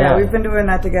rodding, yeah, we've been doing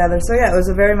that together. So yeah, it was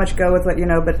a very much go with what you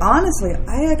know. But honestly,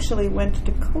 I actually went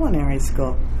to culinary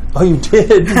school. Oh, you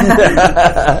did?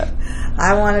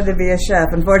 I wanted to be a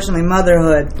chef. Unfortunately,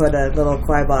 motherhood put a little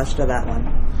kibosh to that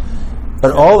one.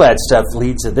 But all that stuff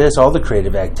leads to this, all the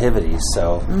creative activities.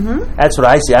 So that's what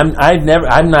I see.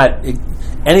 I'm not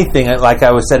anything like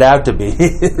I was set out to be.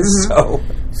 So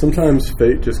sometimes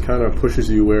fate just kind of pushes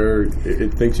you where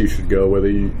it thinks you should go, whether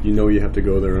you know you have to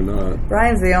go there or not.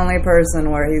 Brian's the only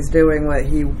person where he's doing what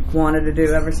he wanted to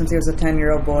do ever since he was a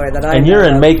 10-year-old boy. And you're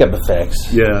in makeup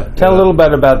effects. Yeah. Tell a little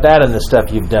bit about that and the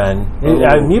stuff you've done.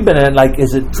 You've been in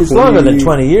it's longer than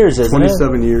 20 years, isn't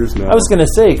 27 years now. I was going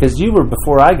to say, because you were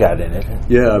before I got in it.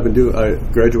 Yeah, I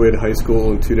graduated high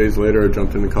school, and 2 days later I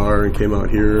jumped in the car and came out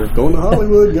here, going to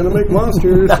Hollywood, gonna make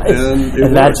monsters. Nice.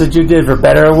 And that's what you did, for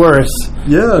better or worse.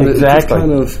 Yeah, and exactly.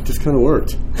 It just kind of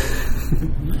worked.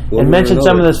 And mention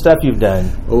some of the stuff you've done.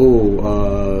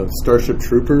 Starship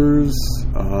Troopers,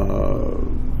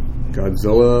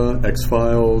 Godzilla,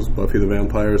 X-Files, Buffy the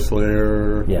Vampire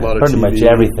Slayer, yeah, a lot of pretty TV. much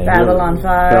everything. Babylon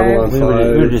 5. We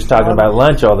were just talking about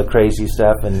lunch, all the crazy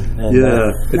stuff, and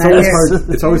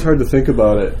it's always hard to think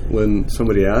about it when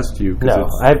somebody asks you.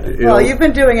 You've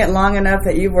been doing it long enough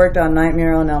that you've worked on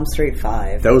Nightmare on Elm Street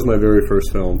 5. That was my very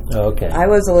first film. Oh, okay. I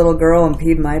was a little girl and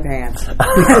peed my pants.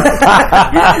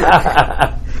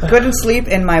 Couldn't sleep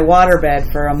in my waterbed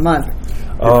for a month.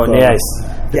 Oh, nice.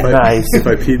 If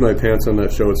I peed my pants on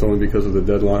that show, it's only because of the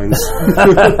deadlines.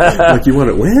 Like, you want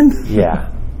it when? Yeah.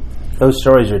 Those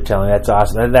stories you're telling, that's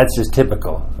awesome. That's just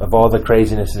typical of all the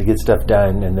craziness to get stuff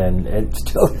done, and then it's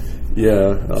still...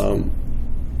 Yeah.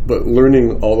 But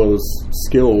learning all those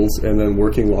skills and then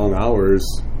working long hours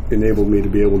enabled me to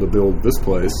be able to build this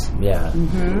place. Yeah.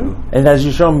 And as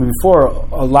you've shown me before,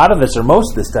 a lot of this, or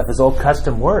most of this stuff, is all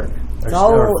custom work.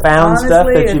 Or found honestly, stuff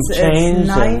that you've changed. It's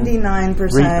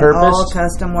 99% all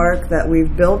custom work that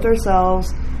we've built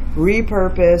ourselves,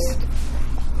 repurposed,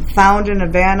 found in a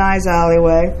Van Nuys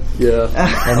alleyway. Yeah.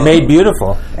 And made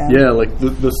beautiful. Yeah, like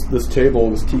this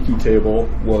table, this tiki table,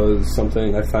 was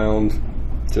something I found.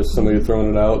 Just somebody had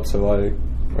thrown it out, so I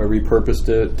repurposed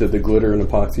it, did the glitter and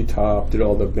epoxy top, did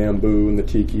all the bamboo and the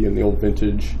tiki and the old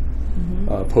vintage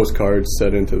postcards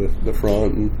set into the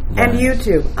front. And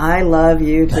YouTube. I love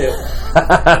YouTube.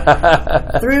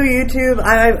 Through YouTube,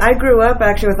 I grew up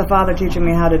actually with a father teaching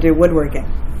me how to do woodworking.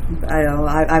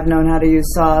 I've known how to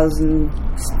use saws and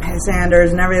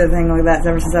sanders and everything like that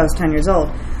ever since I was 10 years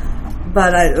old.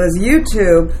 But it was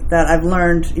YouTube that I've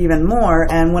learned even more.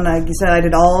 And when I said I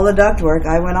did all the ductwork,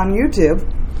 I went on YouTube.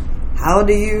 How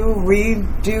do you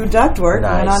redo ductwork?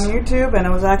 I went on YouTube, and it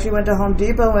was actually went to Home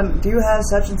Depot and do you have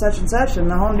such and such and such?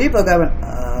 And the Home Depot guy went,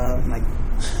 I'm like,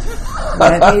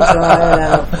 let me try it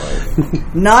out.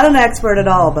 Not an expert at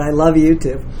all, but I love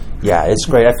YouTube. Yeah, it's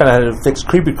great. I found out how to fix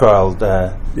creepy crawled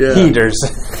heaters.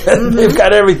 They've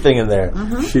got everything in there.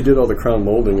 She did all the crown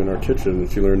molding in our kitchen.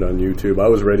 She learned on YouTube. I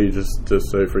was ready just to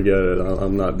say, forget it.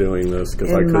 I'm not doing this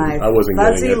because I wasn't getting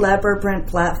fuzzy it. leopard print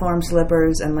platform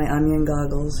slippers and my onion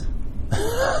goggles.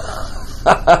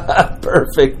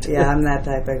 Perfect. Yeah, I'm that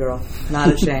type of girl.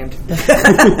 Not ashamed.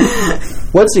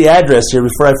 What's the address here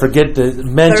before I forget to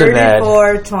mention that?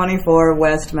 3424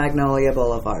 West Magnolia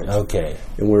Boulevard. Okay.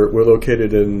 And we're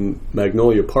located in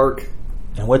Magnolia Park.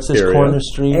 And what's this area. corner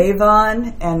street?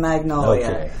 Avon and Magnolia.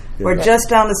 Okay. We're just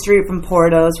down the street from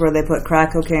Porto's where they put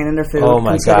crack cocaine in their food. Oh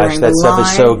my gosh, that stuff is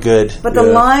so good. But the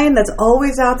line that's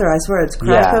always out there, I swear, it's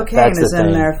crack cocaine is in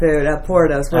their food at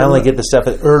Porto's. I only get the stuff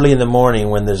early in the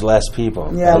morning when there's less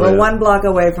people. Yeah, we're 1 block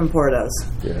away from Porto's.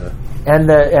 Yeah. And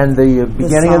the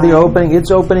beginning of the opening,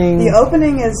 it's opening... The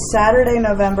opening is Saturday,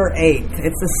 November 8th.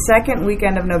 It's the second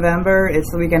weekend of November. It's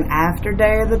the weekend after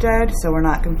Day of the Dead, so we're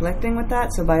not conflicting with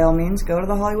that. So by all means, go to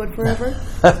the Hollywood Forever.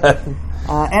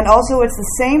 And also, it's the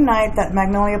same night that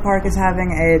Magnolia Park is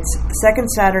having its second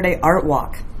Saturday art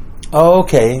walk. Oh,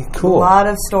 okay, cool. A lot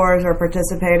of stores are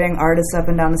participating, artists up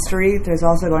and down the street. There's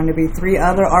also going to be 3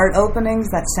 other art openings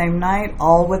that same night,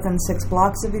 all within 6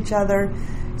 blocks of each other.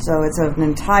 So it's an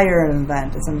entire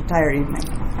event. It's an entire evening.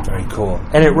 Very cool.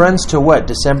 And it runs to what,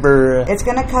 December? It's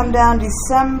going to come down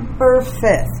December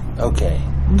 5th. Okay,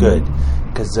 good.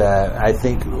 Because I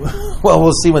think, well,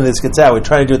 we'll see when this gets out. We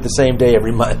try to do it the same day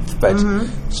every month, but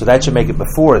so that should make it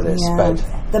before this. Yeah. But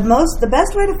the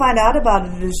best way to find out about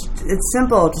it is it's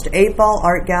simple. Just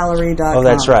 8ballartgallery.com. Oh,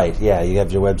 that's right. Yeah, you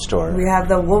have your web store. We have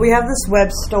this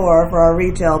web store for our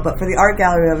retail, but for the art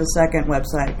gallery, we have a second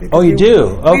website. Oh, you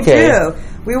do? Okay. We do.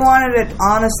 We wanted it,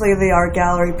 honestly, the art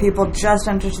gallery, people just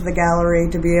enter to the gallery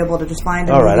to be able to just find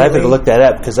it. All right, I better look that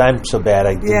up because I'm so bad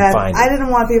I didn't find it. I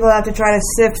didn't want people to have to try to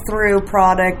sift through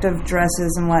product of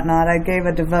dresses and whatnot. I gave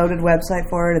a devoted website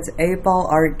for it. It's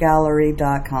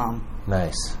 8ballartgallery.com.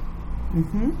 Nice.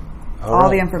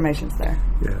 All the information's there.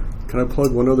 Yeah. Can I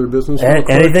plug one other business?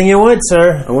 Anything you want,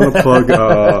 sir. I want to plug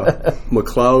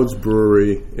McLeod's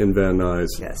Brewery in Van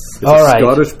Nuys. Yes. It's a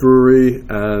Scottish brewery,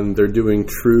 and they're doing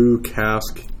true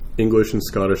cask English and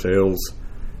Scottish ales.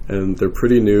 And they're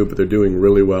pretty new, but they're doing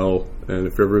really well. And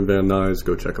if you're ever in Van Nuys,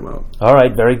 go check them out. All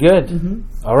right, very good.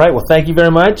 All right, well, thank you very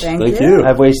much. Thank you.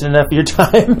 I've wasted enough of your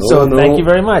time, so thank you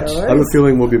very much. I have a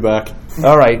feeling we'll be back.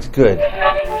 All right, good.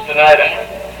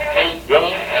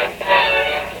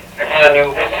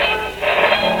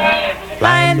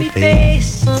 Fly in me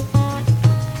face,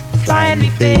 fly in me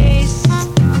face,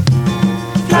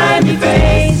 fly in me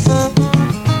face,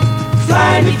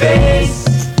 fly in me face.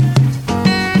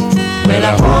 Well,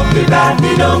 I hope the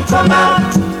battery don't come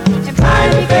out and fly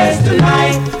in me face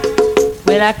tonight.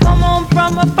 Well, I come home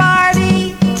from a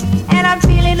party and I'm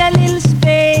feeling a little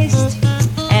spaced,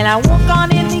 and I walk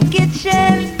on in the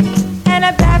kitchen and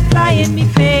a bat fly in me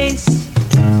face.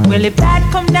 Well, the bat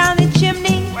come down the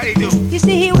chimney. What he do? You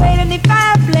see, he wait in the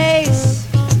fireplace.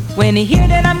 When he hear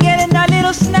that I'm getting a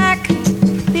little snack,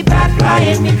 the bat fly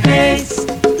in me face,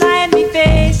 fly in me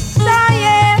face, oh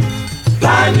yeah,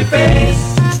 fly in me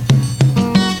face.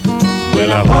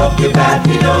 Well, I hope the bat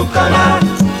he don't come out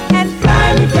and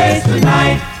fly in me face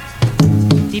tonight.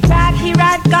 The bat he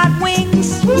right got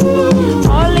wings.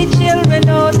 All the children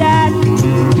know that.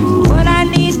 What I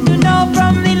need to know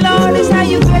from the Lord is how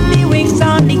you get the wings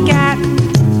on the cat.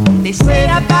 They say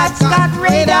a bat's got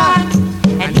radar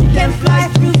and he can fly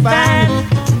through fan.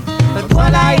 But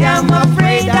what I am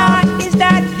afraid of is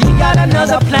that he got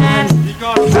another plan.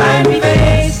 Fly me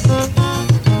face,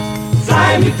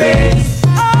 fly me face.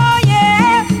 Oh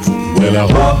yeah. When I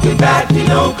walk you back, you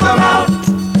don't come out.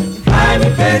 Fly me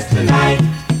face tonight.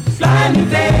 Fly me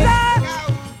face.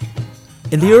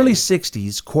 In the early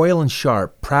 60s, Coyle and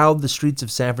Sharp prowled the streets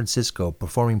of San Francisco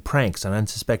performing pranks on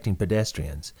unsuspecting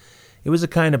pedestrians. It was a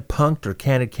kind of punked or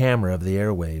candid camera of the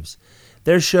airwaves.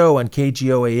 Their show on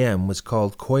KGO-AM was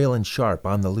called Coyle and Sharp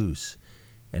on the Loose.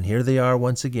 And here they are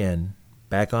once again,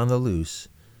 back on the loose,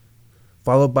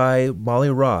 followed by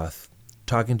Molly Roth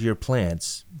talking to your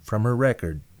plants from her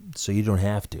record, So You Don't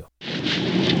Have To.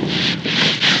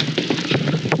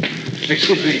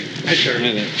 Excuse me. Hi, sir.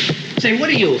 Say, what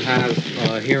do you have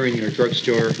here in your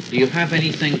drugstore? Do you have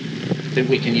anything that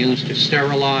we can use to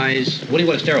sterilize? What do you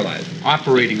want to sterilize?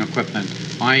 Operating equipment.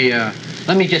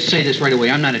 Let me just say this right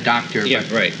away. I'm not a doctor. Yeah,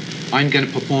 but right. I'm going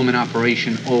to perform an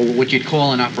operation, or what you'd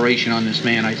call an operation on this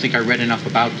man. I think I read enough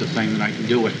about the thing that I can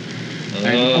do it.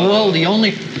 And, the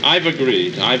only... I've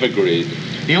agreed.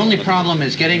 The only problem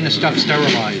is getting the stuff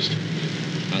sterilized.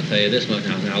 I'll tell you this much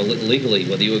now, legally,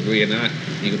 whether you agree or not,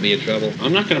 you could be in trouble.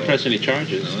 I'm not going to press any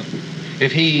charges. No.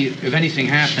 If anything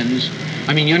happens,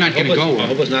 I mean, you're not going to go. I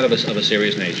hope it's not of a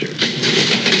serious nature.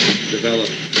 Develop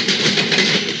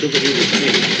superhuman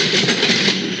speed.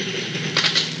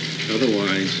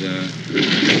 Otherwise,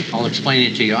 I'll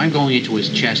explain it to you. I'm going into his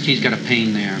chest. He's got a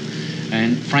pain there.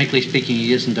 And frankly speaking,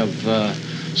 he isn't of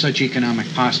such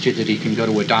economic posture that he can go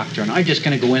to a doctor. And I'm just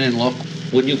going to go in and look.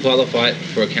 Wouldn't you qualify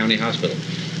for a county hospital?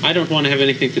 I don't want to have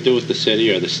anything to do with the city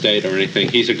or the state or anything.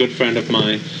 He's a good friend of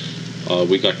mine.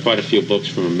 We got quite a few books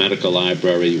from a medical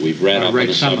library. We've read up on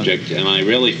the subject, and I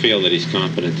really feel that he's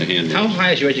competent to handle it. How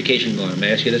high is your education gone?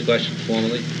 May I ask you this question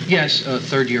formally? Yes,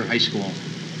 third year high school.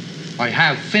 I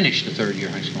have finished the third year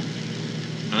high school.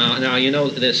 Now, you know,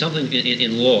 there's something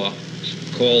in law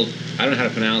called, I don't know how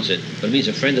to pronounce it, but it means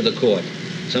a friend of the court.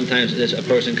 Sometimes a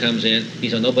person comes in,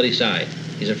 he's on nobody's side.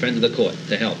 He's a friend of the court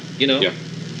to help, you know? Yeah.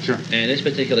 Sure. And in this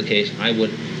particular case, I would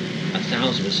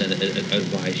 1,000%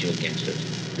 advise you against it.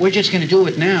 We're just going to do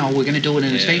it now. We're going to do it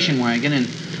in a station wagon and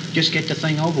just get the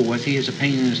thing over with. He has a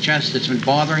pain in his chest that's been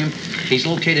bothering him. He's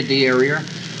located the area.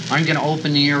 I'm going to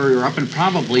open the area up, and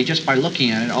probably just by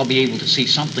looking at it, I'll be able to see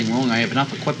something wrong. I have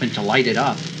enough equipment to light it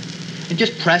up. And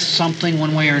just press something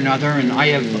one way or another, and I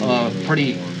have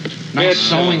pretty nice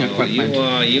sewing equipment.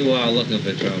 You are looking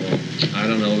for trouble. I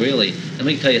don't know, really. Let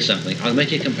me tell you something. I'll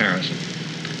make you a comparison.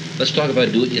 Let's talk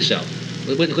about do-it-yourself.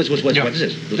 What this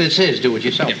is? This is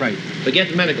do-it-yourself, right.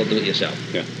 Forget medical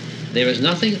do-it-yourself. Yeah. There is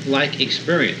nothing like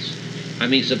experience. I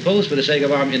mean, suppose, for the sake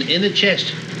of argument, in the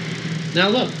chest. Now,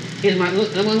 look.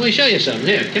 Let me show you something.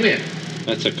 Here, come here.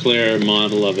 That's a clear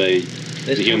model of the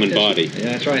human body. Yeah,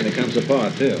 that's right, and it comes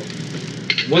apart, too.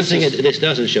 One thing this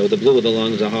doesn't show, the blue of the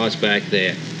lungs, the heart's back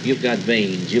there. You've got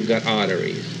veins, you've got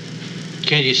arteries.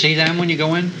 Can't you see them when you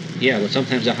go in? Yeah, but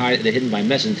sometimes they're hidden by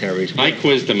mesenteries. I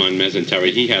quizzed him on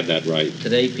mesentery. He had that right.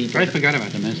 Today, people... I forgot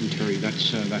about the mesentery.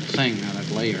 That's that thing,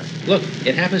 that layer. Look,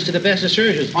 it happens to the best of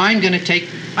surgeons. I'm going to take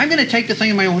the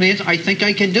thing in my own hands. I think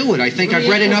I can do it. I think I've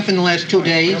read enough in the last 2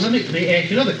 days. Now, let me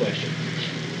ask you another question.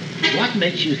 What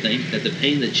makes you think that the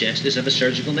pain in the chest is of a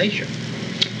surgical nature?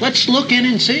 Let's look in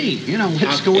and see.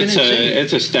 Let's go in and see.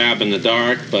 It's a stab in the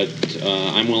dark, but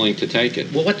I'm willing to take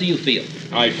it. Well, what do you feel?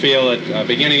 I feel it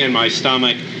beginning in my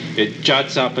stomach. It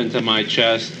juts up into my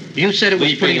chest. You said it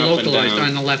was pretty localized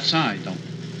on the left side, though.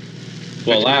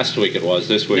 Well, last week it was.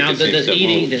 This week now, it seems to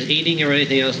move. Does eating or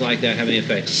anything else like that have any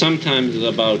effect? Sometimes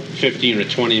about 15 or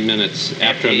 20 minutes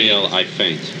after a meal, I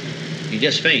faint. You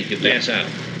just faint. You pass out.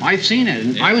 I've seen it.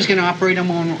 And I was going to operate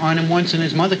him on him once, and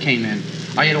his mother came in.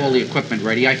 I had all the equipment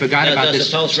ready. I forgot about this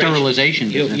sterilization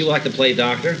business. You like to play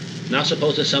doctor? Now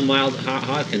suppose it's some mild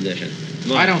heart condition.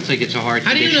 I don't think it's a heart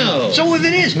condition. How do you know? So if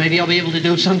it is, maybe I'll be able to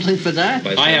do something for that.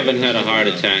 I haven't had a heart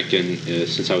attack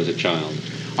since I was a child.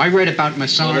 I read about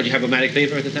massage. Did you have rheumatic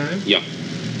fever at the time? Yeah.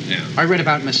 I read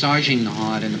about massaging the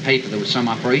heart in the paper. There was some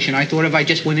operation. I thought if I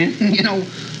just went in,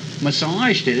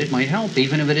 massaged it might help,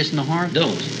 even if it isn't the heart.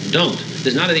 Don't.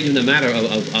 There's not even a matter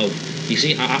of you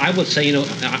see, I would say,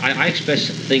 I express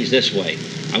things this way.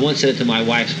 I once said it to my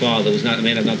wife's father, who was not a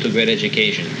man of not too great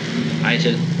education. I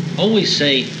said, always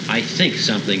say, I think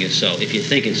something is so, if you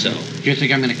think it's so. Do you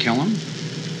think I'm going to kill him?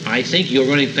 I think you're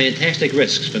running fantastic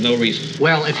risks for no reason.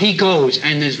 Well, if he goes,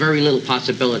 and there's very little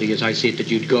possibility, as I see it, that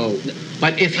you'd go.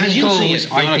 But if he goes,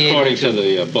 not according to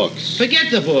the books. Forget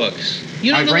the books.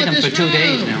 You don't I've know read what them this for 2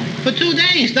 days now. For 2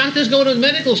 days. Doctors go to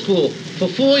medical school for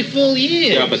 4 full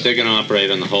years. Yeah, but they're going to operate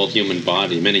on the whole human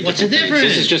body. What's the difference?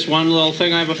 This is just one little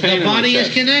thing. I have a pain in my chest. The body is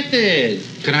connected.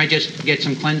 Can I just get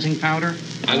some cleansing powder?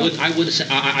 I would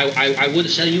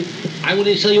sell you I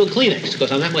wouldn't sell you a Kleenex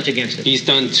because I'm not much against it. He's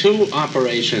done 2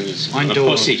 operations on a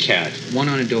pussycat. One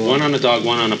on a dog. One on a dog,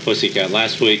 one on a pussycat.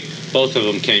 Last week, both of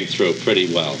them came through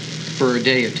pretty well. For a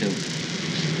day or 2.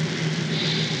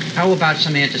 How about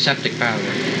some antiseptic powder?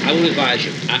 I won't advise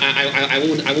you. I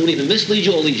won't even mislead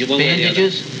you or lead you one way or the other.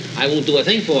 Bandages? I won't do a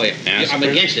thing for you. I'm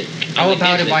against it. How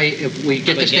about if we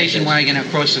get the station wagon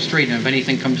across the street and if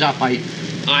anything comes up,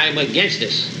 I'm against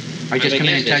this. I just come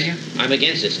in and tell you? I'm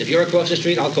against this. If you're across the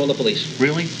street, I'll call the police.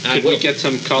 Really? Could we get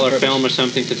some color film or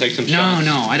something to take some shots?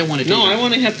 No, I don't want to do that. No, I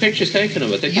want to have pictures taken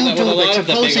of it. They do that with a lot of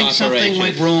the big operations. Supposing something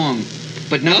went wrong,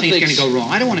 but nothing's going to go wrong.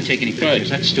 I don't want to take any pictures.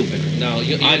 That's stupid. No,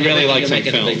 I'd really like some film.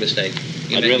 You're making a big mistake.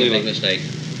 I'd really like a big mistake.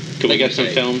 Could we get some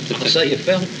film? I'll sell you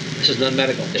film. This is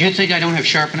non-medical. Do you think I don't have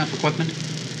sharp enough equipment?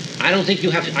 I don't think you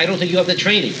have the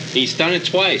training. He's done it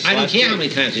twice. I don't care how many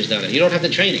times he's done it. You don't have the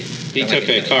training. He took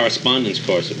a correspondence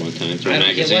course at one time through a magazine.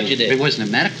 I don't care what you did. It wasn't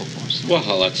a medical course.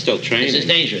 Well, that's still training. This is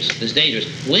dangerous. This is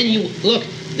dangerous. When you look,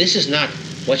 this is not.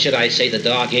 What should I say? The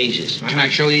dark ages. Can I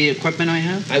show you the equipment I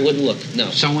have? I wouldn't look.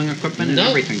 No. Sewing equipment and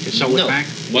everything to sew it back.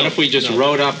 What if we just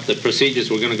wrote up the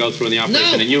procedures we're going to go through in the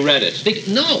operation and you read it?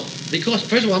 No, because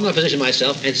first of all, I'm not a physician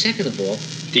myself, and second of all,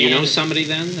 do you know somebody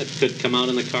then that could come out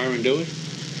in the car and do it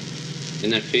in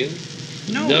that field?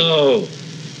 No.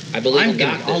 I believe in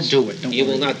doctors. I'll do it. You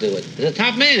will not do it. There's a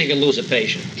top man who can lose a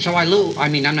patient. So I lose. I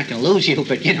mean, I'm not going to lose you,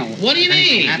 but you know. What do you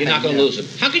mean? You're not going to lose him?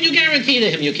 How can you guarantee to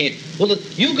him you can't? Well,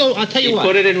 you go. I'll tell you what. He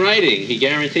put it in writing. He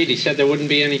guaranteed. He said there wouldn't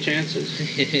be any chances.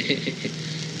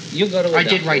 You go to a doctor. I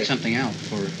did write something out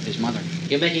for his mother.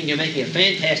 You're making a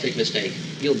fantastic mistake.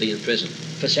 You'll be in prison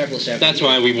for several That's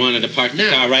why we wanted to park the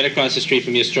car right across the street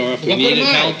from your store if we needed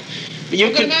help. You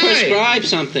could prescribe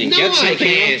something. Get something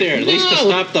out there, at least to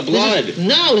stop the blood.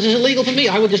 This is illegal for me.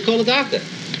 I would just call the doctor.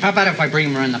 How about if I bring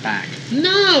him around the back?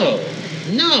 No,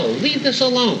 leave this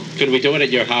alone. Could we do it at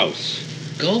your house?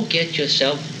 Go get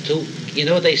yourself to, you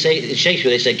know what they say in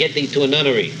Shakespeare, they say, get thee to a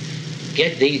nunnery.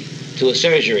 Get thee to a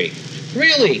surgery.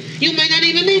 Really? You might not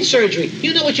even need surgery.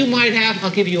 You know what you might have?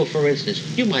 I'll give you a for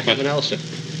instance. You might have an ulcer.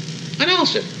 An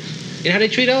ulcer. You know how they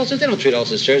treat ulcers? They don't treat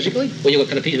ulcers surgically. Well, you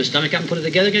cut a piece of his stomach out and put it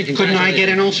together again? Couldn't I get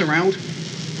an ulcer out?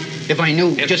 If I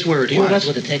knew just where it was. That's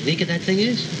what the technique of that thing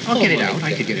is? I'll get it out.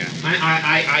 I could get it out.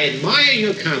 I admire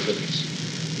your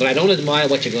confidence, but I don't admire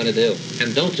what you're going to do.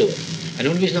 And don't do it. And the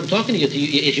only reason I'm talking to you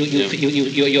is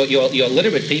you're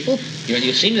literate people.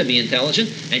 You seem to be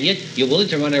intelligent, and yet you're willing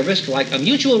to run a risk, like a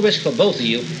mutual risk for both of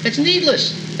you. That's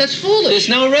needless. That's foolish. There's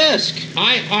no risk.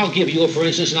 I'll give you a for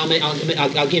instance, and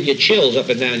I'll give you chills up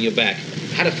and down your back.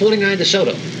 I had a 49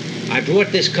 DeSoto. I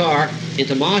brought this car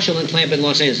into Marshall and Clamp in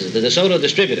Los Angeles, the DeSoto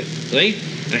distributor. See?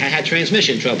 And I had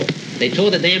transmission trouble. They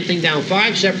tore the damn thing down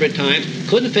 5 separate times,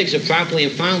 couldn't fix it properly,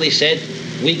 and finally said,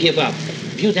 "We give up."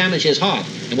 If you damage his heart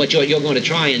and what you're going to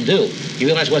try and do, you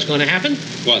realize what's going to happen?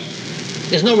 What?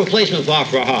 There's no replacement part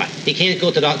for a heart. He can't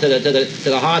go to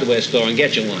the hardware store and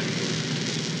get you one.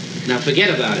 Now forget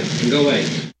about it and go away.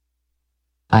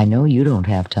 I know you don't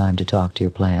have time to talk to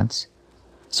your plants,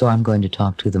 so I'm going to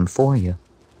talk to them for you.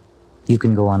 You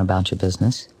can go on about your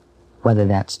business, whether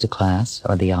that's to class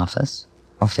or the office,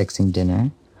 or fixing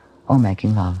dinner, or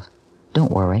making love.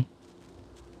 Don't worry.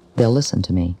 They'll listen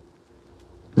to me.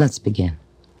 Let's begin.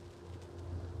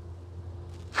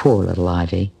 Poor little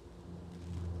Ivy.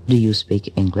 Do you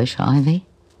speak English, Ivy?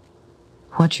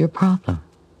 What's your problem?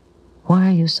 Why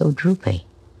are you so droopy?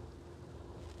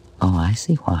 Oh, I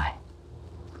see why.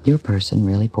 Your person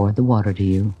really poured the water to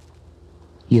you.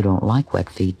 You don't like wet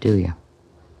feet, do you?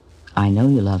 I know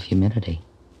you love humidity,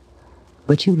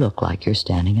 but you look like you're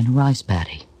standing in a rice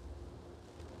paddy.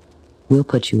 We'll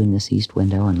put you in this east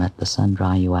window and let the sun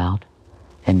dry you out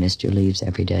and mist your leaves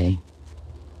every day.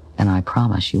 And I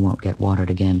promise you won't get watered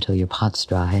again till your pot's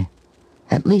dry,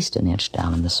 at least an inch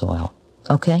down in the soil.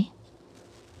 Okay?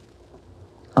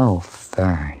 Oh,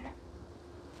 Fern.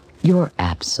 You're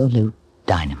absolute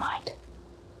dynamite.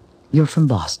 You're from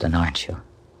Boston, aren't you?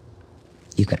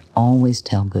 You can always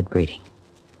tell good breeding.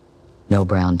 No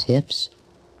brown tips,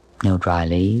 no dry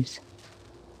leaves.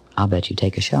 I'll bet you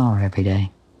take a shower every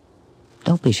day.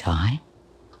 Don't be shy.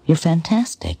 You're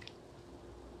fantastic.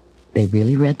 They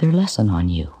really read their lesson on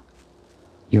you.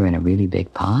 You're in a really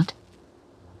big pot,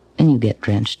 and you get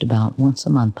drenched about once a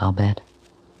month, I'll bet.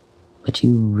 But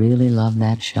you really love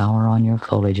that shower on your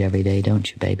foliage every day,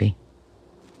 don't you, baby?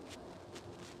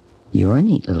 You're a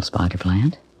neat little spider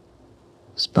plant.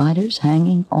 Spiders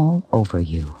hanging all over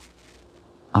you.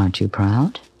 Aren't you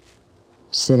proud?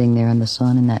 Sitting there in the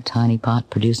sun in that tiny pot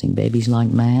producing babies like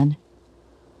mad?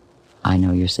 I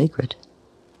know your secret.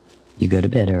 You go to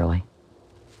bed early.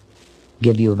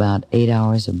 Give you about 8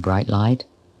 hours of bright light.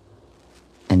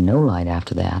 And no light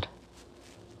after that.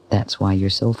 That's why you're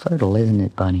so fertile, isn't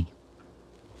it, Bunny?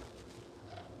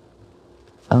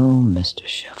 Oh, Mr.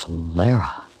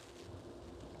 Chefalera,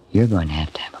 you're going to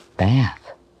have a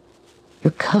bath.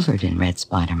 You're covered in red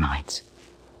spider mites.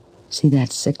 See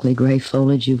that sickly gray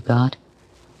foliage you've got?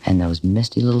 And those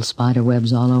misty little spider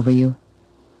webs all over you?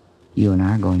 You and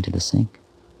I are going to the sink.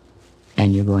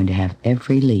 And you're going to have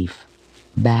every leaf,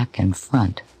 back and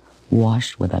front,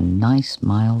 washed with a nice,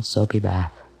 mild, soapy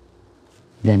bath.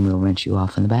 Then we'll rinse you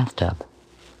off in the bathtub.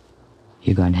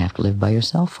 You're going to have to live by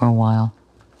yourself for a while.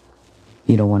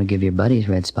 You don't want to give your buddies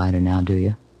red spider now, do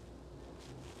you?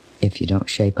 If you don't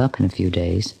shape up in a few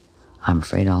days, I'm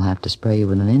afraid I'll have to spray you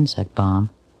with an insect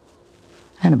bomb.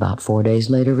 And about 4 days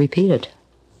later, repeat it.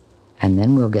 And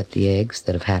then we'll get the eggs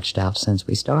that have hatched out since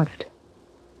we started.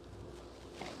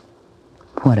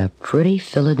 What a pretty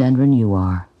philodendron you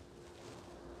are.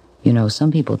 You know,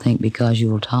 some people think because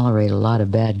you will tolerate a lot of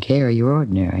bad care, you're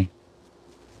ordinary.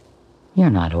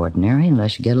 You're not ordinary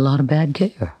unless you get a lot of bad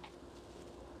care.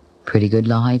 Pretty good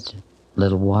light,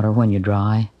 little water when you're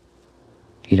dry.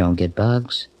 You don't get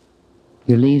bugs.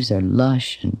 Your leaves are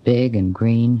lush and big and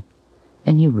green,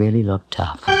 and you really look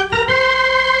tough.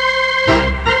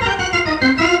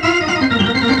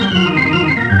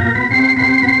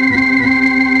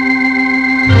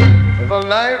 The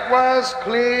night was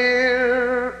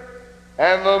clear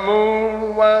and the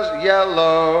moon was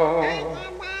yellow.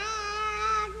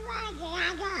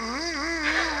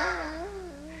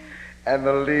 And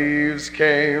the leaves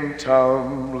came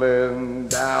tumbling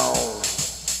down.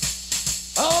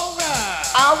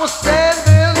 I was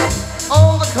standing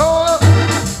on the corner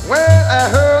when I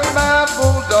heard my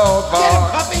bulldog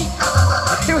bark.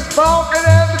 He was barking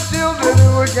at the children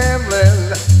who were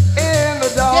gambling in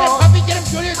the dark. Get him, puppy, get him,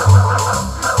 Julius.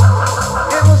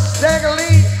 It was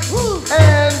Staggerly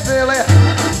and Billy,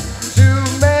 two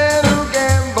men who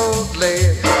gambled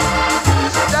late.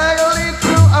 Staggerly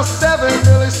threw a 7,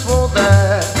 Billy swore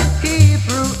that he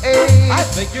threw 8. I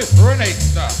think you threw an 8,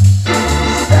 sir.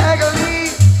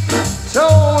 Staggerly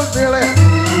told Billy,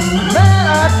 man,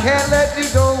 I can't let you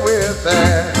go with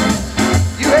that.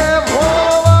 You have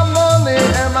all my money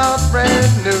and my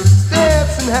brand new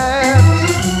Stetson hat.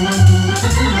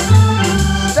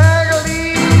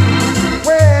 Staggerly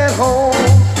went home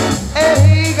and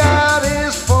he got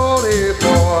his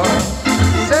 44.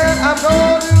 Said, I'm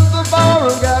going to the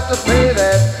bar and got to pay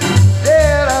that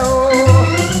debt I owe.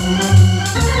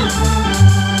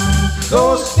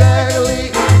 Go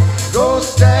Staggerly, go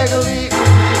Staggerly,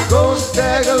 go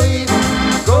Staggerly,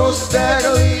 go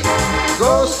Staggerly,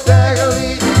 go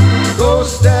Staggerly, go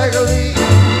Staggerly,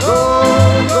 go,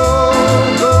 go,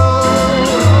 go.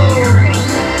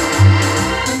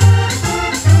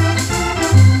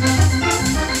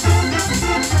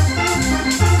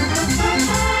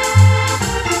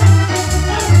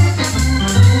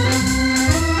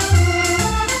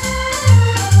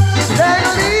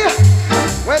 Staggerly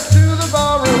went to the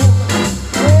barroom.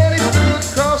 When he stood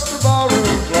across the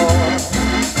barroom floor,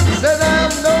 said, now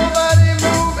nobody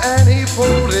move, and he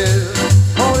pulled his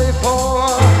 44.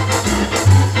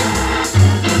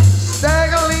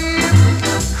 Staggerly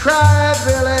cried,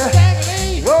 Billy,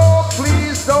 oh,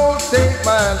 please don't take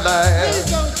my life.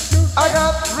 I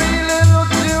got 3 little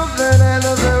children and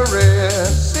a very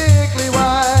sickly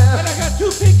wife. And I got 2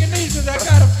 Pekingese I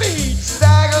gotta feed.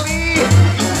 Staggerly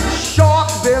shot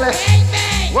Billy.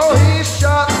 Well, he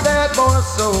shot that boy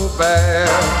so bad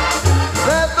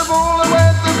that the bullet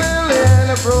went to Billy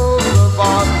and it broke the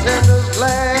bartender's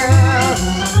glass.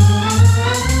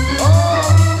 Oh,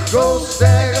 go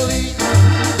Staggerly,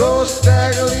 go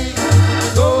Staggerly,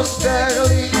 go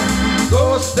Staggerly,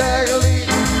 go Staggerly,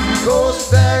 go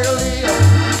Staggerly,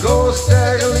 go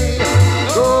Staggerly,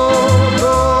 go,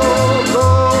 go, go,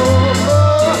 go,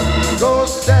 go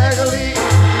Staggerly,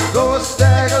 go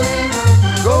Staggerly,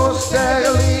 go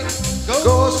Staggerly,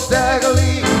 go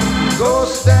Staggerly, go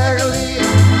Staggerly,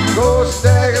 go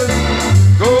Staggerly,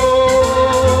 go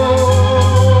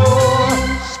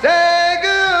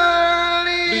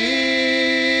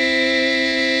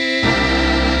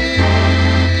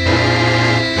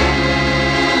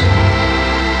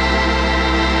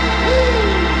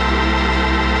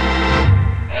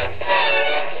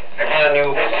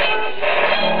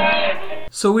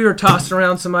So we were tossing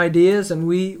around some ideas, and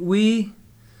we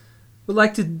would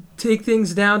like to take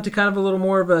things down to kind of a little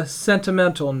more of a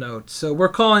sentimental note. So we're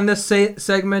calling this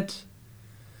segment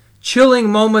Chilling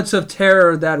Moments of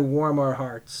Terror That Warm Our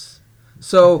Hearts.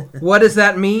 So what does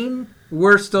that mean?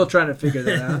 We're still trying to figure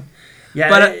that out. Yeah,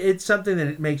 but it's something that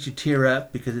it makes you tear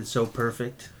up because it's so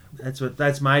perfect.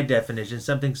 That's my definition.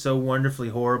 Something so wonderfully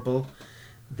horrible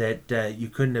that you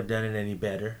couldn't have done it any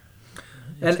better.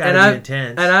 It's gotta be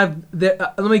intense.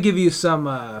 Let me give you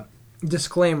some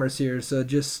disclaimers here, so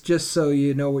just so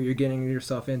you know what you're getting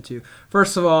yourself into.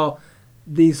 First of all,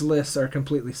 these lists are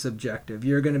completely subjective.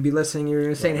 You're going to be listening. You're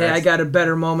going to say, "Hey, I got a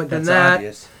better moment than that."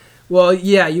 Obvious. Well,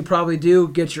 yeah, you probably do.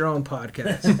 Get your own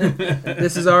podcast.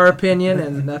 This is our opinion,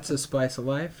 and that's a spice of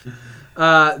life.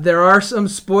 There are some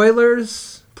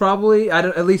spoilers, probably. I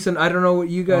don't know what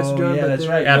you guys are doing. Yeah, but that's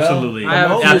right. Absolutely. I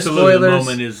have a few Absolutely. spoilers. The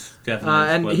moment is definitely a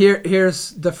and spoiler.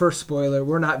 here's the first spoiler.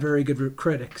 We're not very good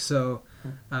critics, so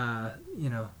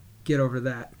get over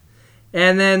that.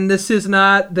 And then this is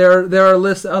not. There are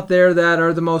lists out there that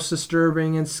are the most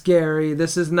disturbing and scary.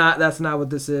 That's not what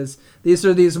this is. These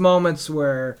are these moments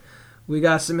where we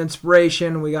got some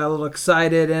inspiration, we got a little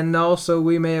excited, and also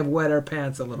we may have wet our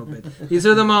pants a little bit. These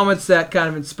are the moments that kind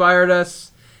of inspired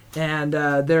us, and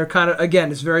they're kind of,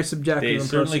 again, it's very subjective. They and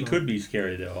certainly personal. could be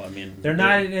scary, though. I mean, They're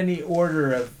not in any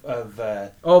order of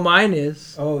Oh, mine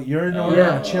is. Oh, you're in order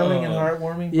of chilling and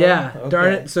heartwarming? Yeah, Okay.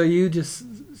 darn it. So you just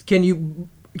can you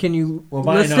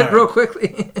mine list it are. real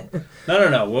quickly?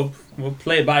 No. We'll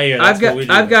play it by ear. That's what we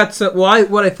do. I've got some. Well,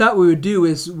 what I thought we would do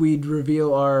is we'd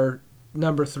reveal our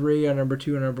number 3, our number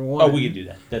 2, and number 1. Oh, we could do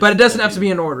that. But it doesn't have to be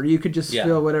in order. You could just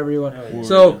fill whatever you want. Oh,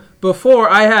 So before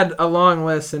I had a long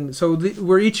list, and so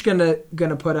we're each gonna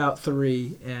put out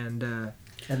 3, and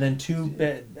then 2.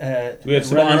 We have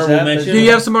some honorable mentions. Do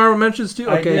you have some honorable mentions too?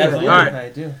 I Okay, do. good. All right. I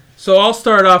do. So I'll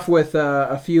start off with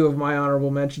a few of my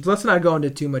honorable mentions. Let's not go into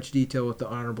too much detail with the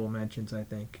honorable mentions. I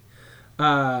think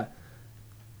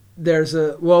there's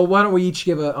why don't we each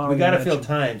give a honorable We got to mention? fill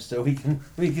time so we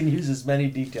can use as many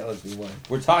details as we want.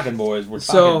 We're talking, boys. We're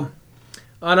So,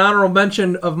 an honorable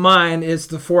mention of mine is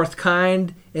The Fourth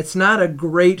Kind. It's not a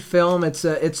great film. It's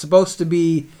supposed to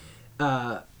be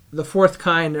the fourth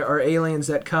kind are aliens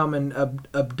that come and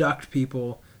abduct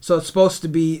people. So it's supposed to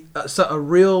be a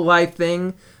real life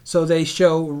thing. So they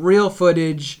show real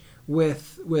footage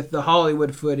with the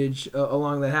Hollywood footage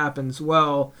along that happens.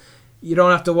 Well, you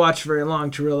don't have to watch very long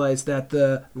to realize that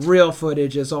the real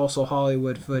footage is also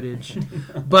Hollywood footage.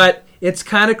 But it's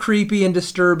kind of creepy and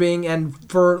disturbing, and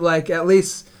for at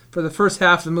least for the first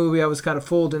half of the movie, I was kind of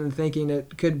fooled into thinking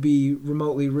it could be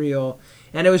remotely real.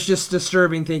 And it was just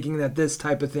disturbing thinking that this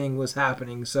type of thing was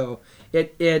happening. So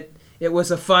it was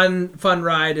a fun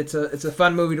ride. It's a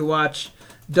fun movie to watch.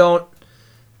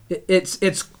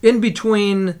 It's in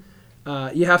between.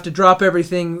 You have to drop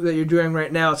everything that you're doing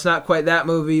right now. It's not quite that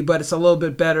movie, but it's a little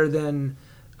bit better than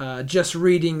just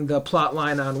reading the plot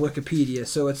line on Wikipedia.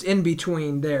 So it's in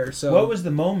between there. So what was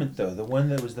the moment though? The one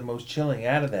that was the most chilling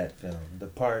out of that film? The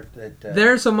part that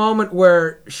there's a moment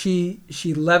where she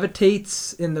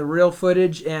levitates in the real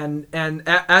footage, and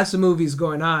as the movie's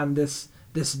going on, this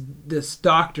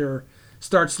doctor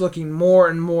starts looking more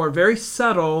and more very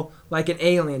subtle, like an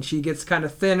alien. She gets kind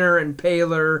of thinner and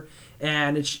paler.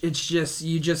 And it's just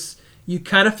you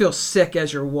kind of feel sick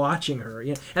as you're watching her,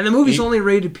 And the movie's only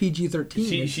rated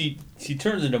PG-13. She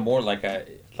turns into more like a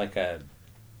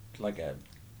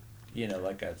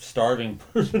starving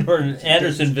person or an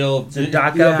Andersonville.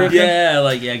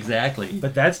 Exactly.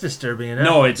 But that's disturbing enough.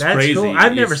 No, it's that's crazy. Cool.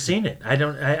 I've never seen it.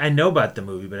 I know about the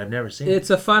movie, but I've never seen it. It's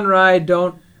a fun ride.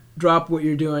 Don't drop what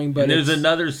you're doing. But and there's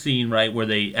another scene where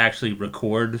they actually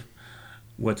record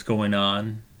what's going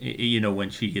on.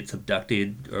 When she gets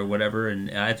abducted or whatever,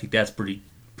 and I think that's pretty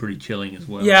chilling as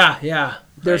well. Yeah.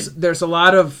 There's a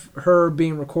lot of her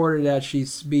being recorded as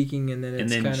she's speaking, and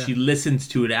then she listens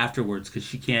to it afterwards because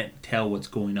she can't tell what's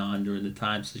going on during the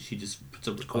time, so she just puts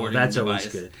a recording. That's device.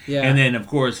 always good. Yeah. And then of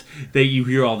course you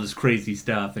hear all this crazy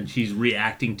stuff, and she's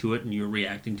reacting to it, and you're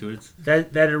reacting to it.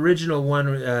 That original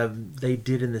one they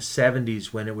did in the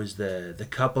 70s when it was the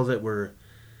couple that were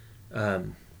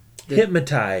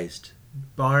hypnotized.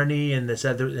 Barney and this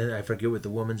other, and I forget what the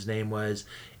woman's name was,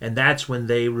 and that's when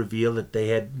they revealed that they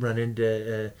had run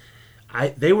into.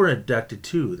 They were abducted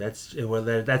too. That's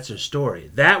their story.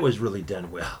 That was really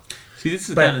done well. See, this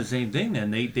is kind of the same thing.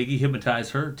 Then they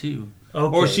hypnotize her too,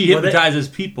 okay. or she hypnotizes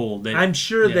people. I'm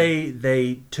sure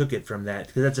they took it from that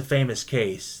because that's a famous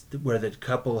case where the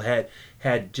couple had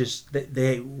just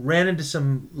they ran into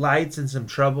some lights and some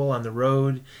trouble on the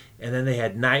road. And then they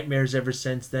had nightmares ever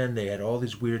since then. They had all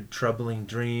these weird, troubling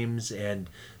dreams. And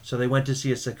so they went to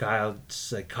see a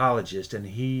psychologist, and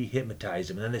he hypnotized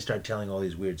them. And then they started telling all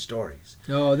these weird stories.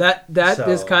 Oh, that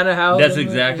is kind of how... That's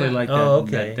exactly like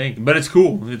that thing. But it's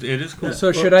cool. It is cool.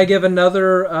 So should I give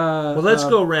another... well, let's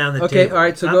go around the table. Okay, all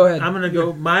right, so go ahead. I'm going to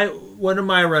go... One of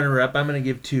my runner-up, I'm going to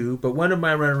give 2. But one of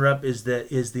my runner-up is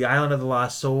the Island of the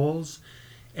Lost Souls.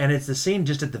 And it's the scene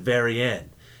just at the very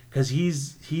end. because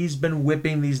he's been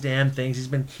whipping these damn things. He's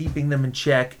been keeping them in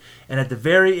check, and at the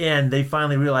very end, they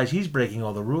finally realize he's breaking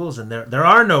all the rules, and there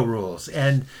are no rules,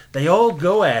 and they all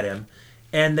go at him.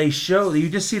 And you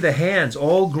just see the hands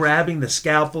all grabbing the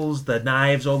scalpels, the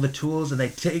knives, all the tools, and they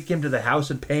take him to the House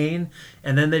of Pain,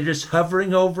 and then they're just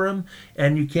hovering over him,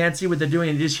 and you can't see what they're doing.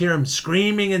 You just hear him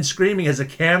screaming and screaming as the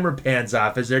camera pans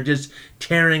off, as they're just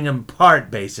tearing him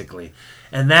apart, basically.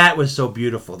 And that was so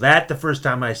beautiful. The first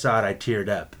time I saw it, I teared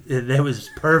up. It was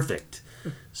perfect.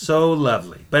 So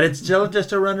lovely. But it's still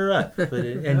just a runner-up.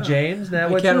 And James, now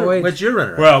what's your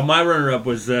runner-up? Well, my runner-up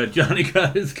was Johnny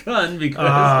Got His Gun, because...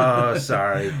 Oh,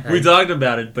 sorry. We talked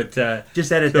about it, but...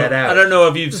 just edit that out. I don't know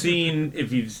if you've seen...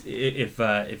 If you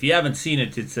haven't seen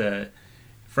it, it's...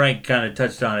 Frank kind of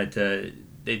touched on it.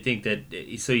 They think that...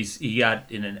 So he got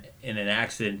in an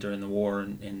accident during the war,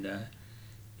 and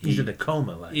he's in a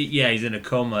coma, he's in a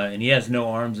coma, and he has no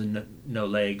arms and no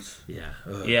legs. Yeah.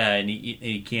 Ugh. Yeah, and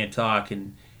he can't talk,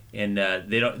 and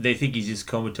they think he's just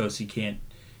comatose. He can't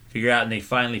figure out, and they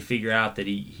finally figure out that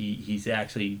he's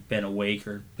actually been awake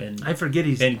or been. I forget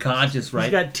he's been conscious, right?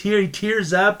 He's got he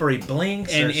tears up or he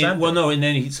blinks or something. Well, no, and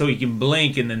then so he can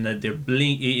blink, and then they're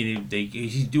blink.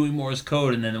 He's doing Morse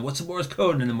code, and then what's the Morse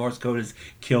code? And then the Morse code is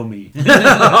 "kill me."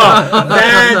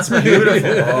 That's beautiful.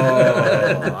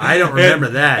 Oh, I don't remember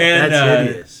that. That's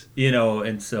hideous.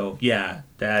 And so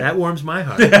that warms my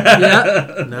heart.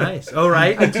 Yeah, nice. All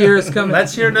right, the tears coming.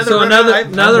 Let's hear another. So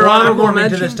another honorable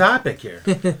mention to this topic here.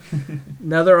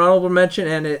 Another honorable mention,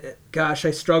 and gosh,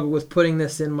 I struggle with putting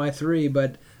this in my 3,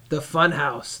 but the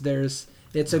Funhouse.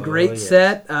 It's a great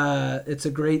set. It's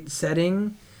a great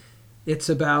setting. It's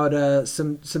about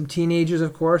some teenagers,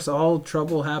 of course. All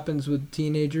trouble happens with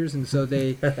teenagers, and so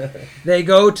they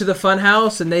go to the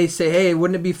Funhouse and they say, "Hey,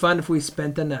 wouldn't it be fun if we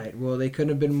spent the night?" Well, they couldn't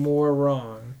have been more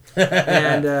wrong.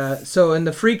 And so in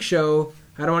the Freak Show,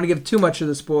 I don't want to give too much of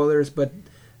the spoilers, but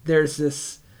there's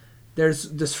this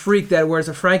freak that wears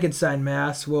a Frankenstein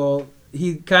mask. Well,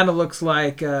 he kind of looks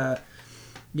like Sloth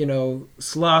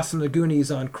from the Goonies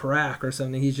on crack or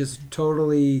something. He's just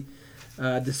totally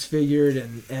disfigured,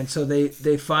 and so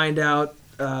they find out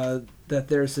that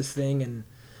there's this thing, and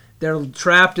they're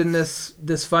trapped in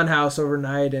this fun house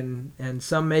overnight, and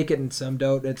some make it and some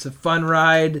don't. It's a fun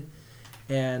ride,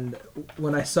 and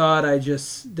when I saw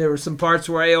it, there were some parts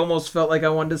where I almost felt like I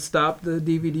wanted to stop the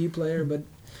DVD player. But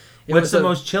what's the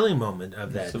most chilling moment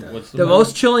of that? The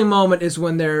most chilling moment is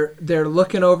when they're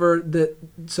looking over the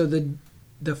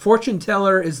fortune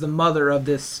teller is the mother of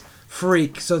this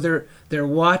freak, so they're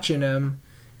watching him.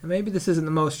 And maybe this isn't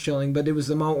the most chilling, but it was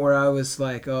the moment where I was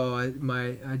like, I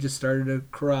just started to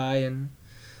cry and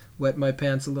wet my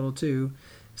pants a little too.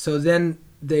 So then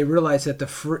they realize that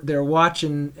they're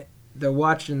watching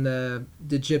the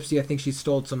gypsy. I think she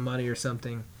stole some money or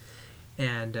something,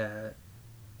 and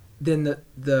then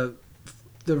the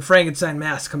Frankenstein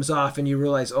mask comes off, and you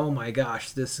realize, oh my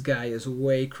gosh, this guy is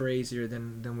way crazier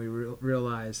than we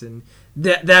realize, and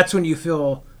that's when you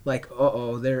feel like,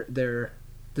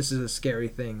 this is a scary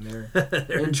thing.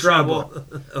 They're in trouble.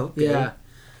 Okay. Yeah.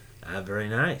 Very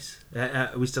nice.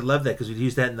 We used to love that because we'd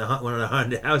use that in one of the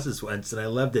haunted houses once, and I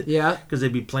loved it. Yeah. Because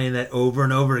they'd be playing that over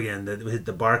and over again. Hit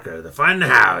the barker, the fun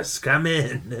house, come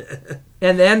in.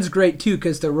 And the end's great too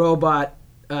because the robot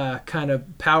kind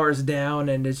of powers down,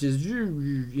 and it's just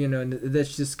and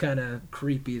that's just kind of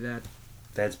creepy.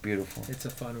 That's beautiful. It's a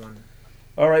fun one.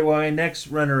 All right. Well, my next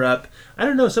runner-up. I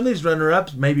don't know. Some of these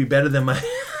runner-ups may be better than my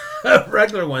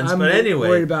regular ones, but anyway,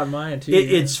 I'm worried about mine too.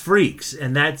 It's Freaks,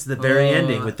 and that's the very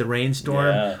ending with the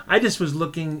rainstorm. Yeah. I just was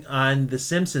looking on The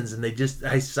Simpsons, and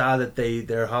I saw that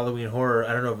their Halloween Horror.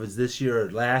 I don't know if it was this year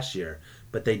or last year,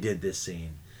 but they did this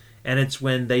scene, and it's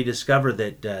when they discover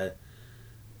that the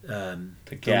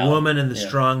woman and the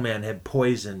strong man had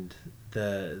poisoned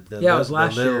the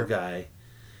little guy.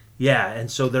 Yeah, and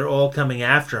so they're all coming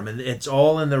after him, and it's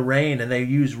all in the rain, and they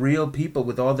use real people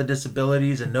with all the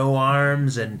disabilities and no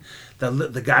arms, and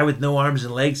the guy with no arms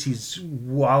and legs, he's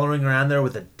wallowing around there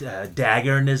with a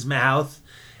dagger in his mouth,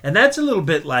 and that's a little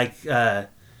bit like, the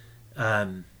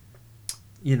Island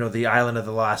of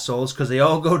the Lost Souls, because they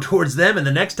all go towards them, and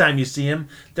the next time you see them,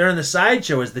 they're in the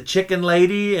sideshow as the chicken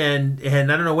lady, and I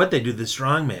don't know what they do to the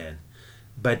strong man,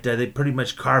 but they pretty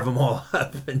much carve them all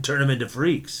up and turn them into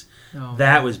freaks. Oh,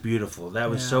 that was beautiful. That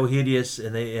was so hideous,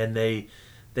 and they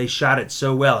shot it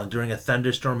so well. And during a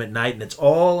thunderstorm at night, and it's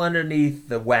all underneath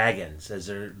the wagons as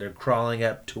they're crawling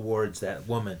up towards that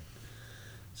woman.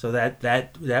 So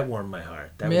that warmed my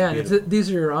heart. That was beautiful. These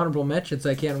are your honorable mentions.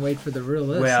 I can't wait for the real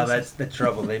list. Well, that's the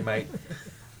trouble. They might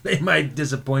They might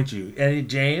disappoint you. Any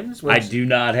James? I do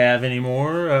not have any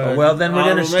more. Well, then we're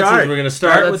going to start. We're going to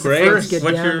start with Greg.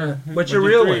 What's your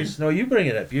real ones? No, you bring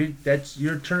it up. That's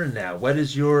your turn now. What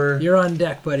is your? You're on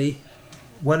deck, buddy.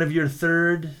 One of your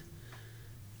third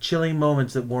chilling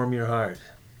moments that warm your heart.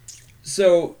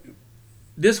 So,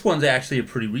 this one's actually a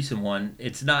pretty recent one.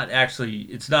 It's not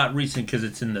recent because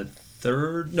it's in the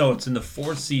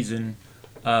fourth season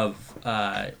of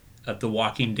The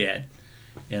Walking Dead.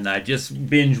 And I just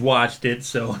binge watched it,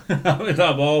 so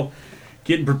I'm all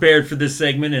getting prepared for this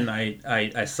segment, and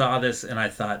I saw this and I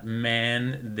thought,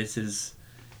 man, this is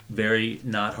very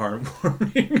not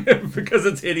heartwarming because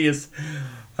it's hideous.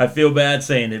 I feel bad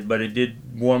saying it, but it did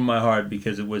warm my heart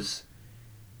because it was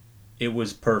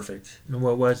perfect. And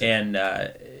what was it? And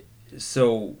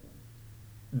so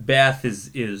Beth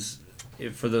is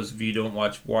for those of you who don't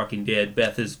watch Walking Dead,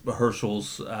 Beth is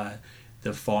Herschel's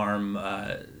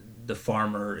the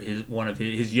farmer,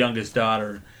 his youngest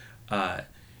daughter.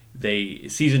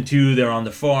 Season 2 they're on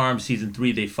the farm. Season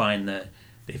 3 they find the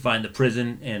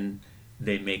prison, and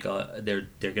they're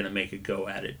gonna make a go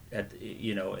at it at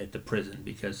the prison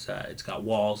because it's got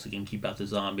walls that can keep out the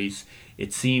zombies.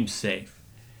 It seems safe,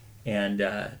 and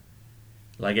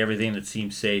like everything that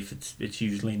seems safe, it's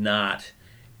usually not.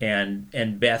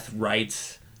 And Beth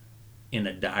writes in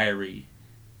a diary,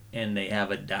 and they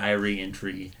have a diary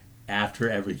entry after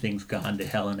everything's gone to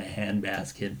hell in a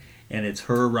handbasket, and it's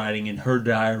her writing in her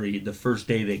diary the first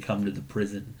day they come to the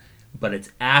prison. But it's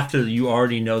after you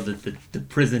already know that the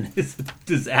prison is a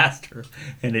disaster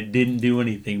and it didn't do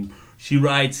anything. She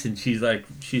writes and she's like,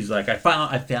 I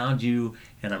found you,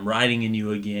 and I'm writing in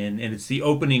you again. And it's the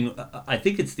opening. I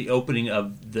think it's the opening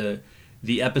of the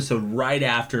episode right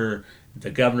after the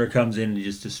governor comes in and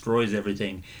just destroys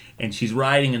everything. And she's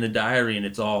writing in the diary, and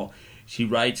it's all she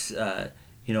writes.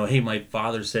 Hey, my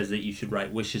father says that you should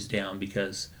write wishes down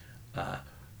because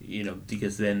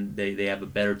then they have a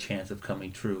better chance of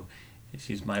coming true.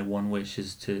 And my one wish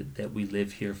is that we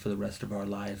live here for the rest of our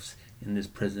lives in this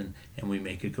prison, and we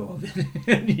make a go of it.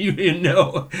 And you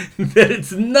know that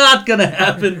it's not going to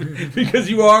happen because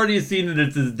you already seen that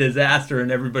it's a disaster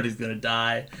and everybody's going to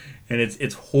die, and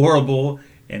it's horrible,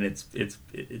 and it's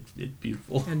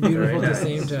beautiful and beautiful at the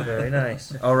same time. Very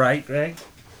nice. All right, Greg.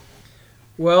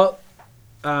 Well.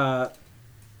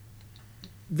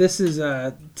 This is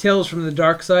Tales from the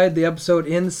Dark Side, the episode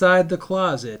Inside the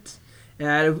Closet.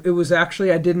 And it was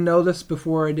actually, I didn't know this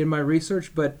before I did my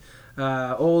research, but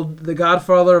the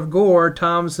godfather of gore,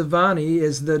 Tom Savini,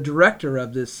 is the director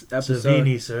of this episode.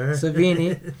 Savini, sir.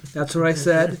 Savini, that's what I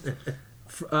said.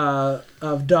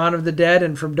 Of Dawn of the Dead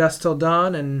and From Dusk Till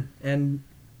Dawn and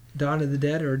Dawn of the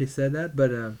Dead, I already said that, but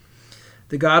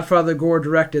the Godfather Gore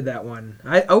directed that one.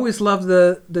 I always loved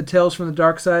the Tales from the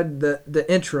Dark Side, the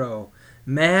intro.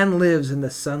 Man lives in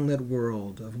the sunlit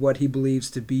world of what he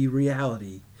believes to be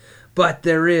reality. But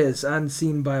there is,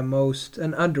 unseen by most,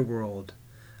 an underworld,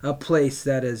 a place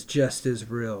that is just as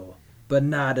real, but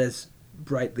not as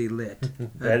brightly lit.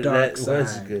 That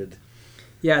was good.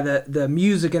 Yeah, the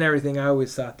music and everything, I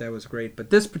always thought that was great. But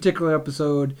this particular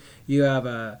episode, you have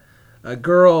a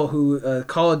girl a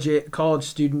college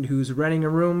student who's renting a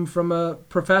room from a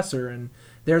professor, and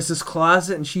there's this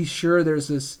closet, and she's sure there's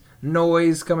this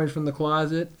noise coming from the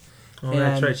closet. Oh,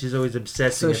 that's right. She's always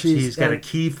obsessing. She's got a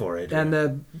key for it. And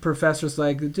the professor's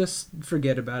like, just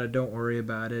forget about it. Don't worry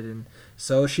about it. And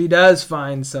so she does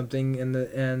find something, and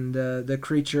the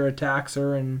creature attacks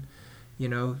her, and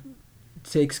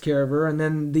takes care of her. And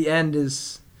then the end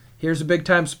is. Here's a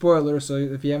big-time spoiler, so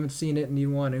if you haven't seen it and you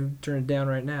want to, turn it down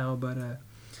right now. But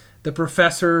the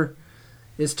professor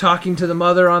is talking to the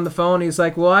mother on the phone. He's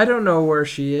like, well, I don't know where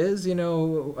she is.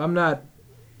 I'm not,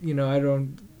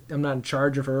 I'm not in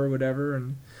charge of her or whatever.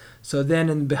 And so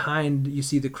then behind, you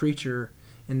see the creature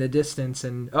in the distance,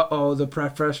 and the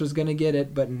professor's going to get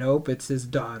it, but nope, it's his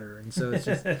daughter. And so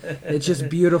it's just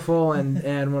beautiful.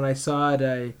 And when I saw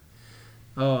it,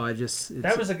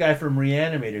 that was a guy from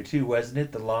Reanimator too, wasn't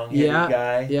it? The long-haired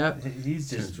guy. Yeah. He's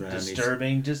just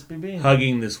disturbing. Just being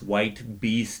hugging this white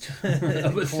beast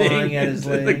of a thing at his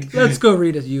leg. Let's go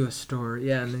read you a story.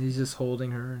 Yeah, and then he's just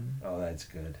holding her. Oh, that's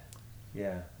good.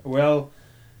 Yeah. Well,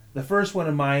 the first one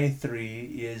of my three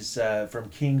is from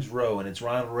Kings Row, and it's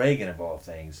Ronald Reagan of all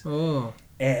things. Oh.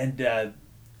 And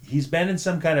he's been in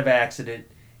some kind of accident,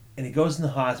 and he goes in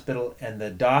the hospital, and the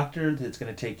doctor that's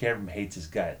going to take care of him hates his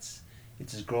guts.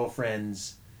 It's his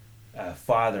girlfriend's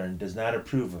father and does not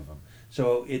approve of him.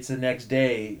 So it's the next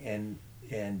day, and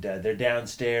they're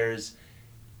downstairs,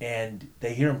 and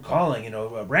they hear him calling,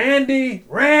 Randy!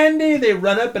 They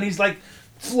run up, and he's like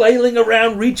flailing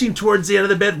around, reaching towards the end of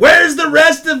the bed. Where's the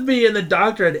rest of me? And the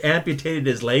doctor had amputated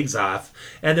his legs off,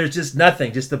 and there's just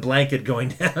nothing, just the blanket going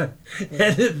down.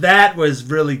 And that was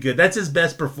really good. That's his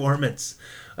best performance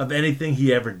of anything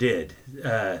he ever did.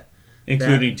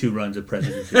 Including 2 runs of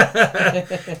presidency.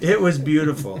 It was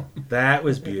beautiful. That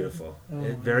was beautiful.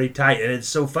 Very tight. And it's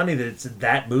so funny that it's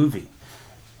that movie.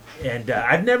 And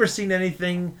I've never seen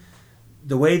anything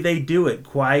the way they do it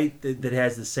quite that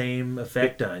has the same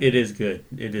effect on you. It is good.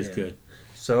 It is good.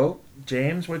 So,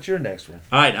 James, what's your next one?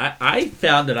 All right. I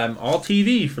found that I'm all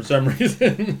TV for some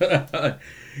reason.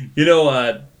 You know,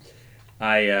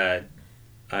 I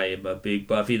am a big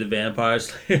Buffy the Vampire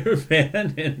Slayer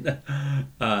fan. And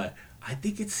I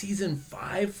think it's season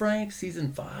 5, Frank.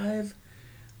 Season 5.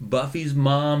 Buffy's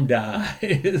mom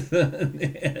dies.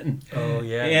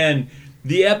 And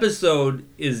the episode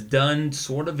is done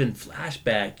sort of in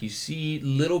flashback. You see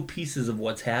little pieces of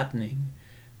what's happening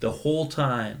the whole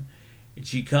time. And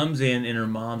she comes in and her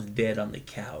mom's dead on the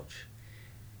couch.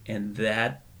 And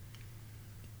that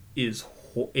is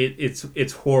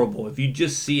it's horrible. If you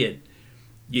just see it,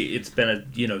 it's been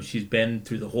she's been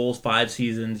through the whole 5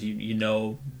 seasons. You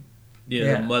know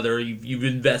the mother, you've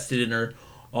invested in her,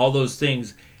 all those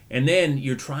things. And then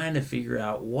you're trying to figure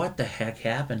out what the heck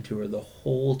happened to her the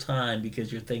whole time, because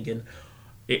you're thinking,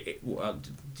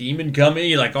 demon coming,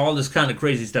 you're like all this kind of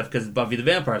crazy stuff because it's Buffy the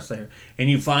Vampire Slayer. And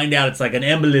you find out it's like an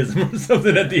embolism or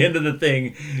something at the end of the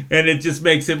thing. And it just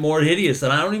makes it more hideous.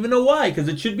 And I don't even know why, because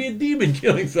it should be a demon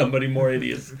killing somebody more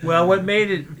hideous. Well, what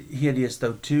made it hideous,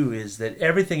 though, too, is that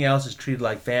everything else is treated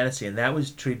like fantasy. And that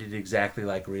was treated exactly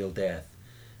like real death,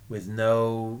 with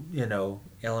no,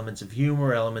 elements of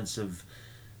humor, elements of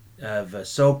a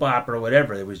soap opera or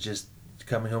whatever. It was just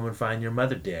coming home and find your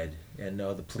mother dead, and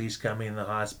the police coming in the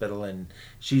hospital, and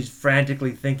she's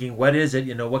frantically thinking, what is it,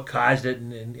 what caused it,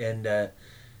 and then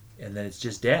it's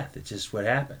just death. It's just what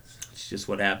happens. It's just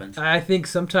what happens. I think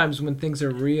sometimes when things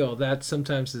are real, that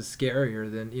sometimes is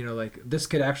scarier than, like this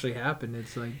could actually happen.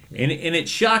 It's like, and it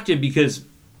shocked you because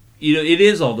it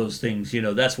is all those things.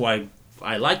 That's why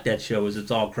I like that show, is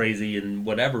it's all crazy and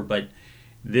whatever, but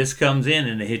this comes in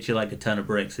and it hits you like a ton of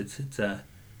bricks. It's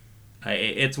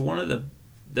one of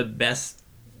the best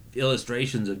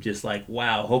illustrations of just like,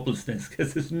 wow, hopelessness,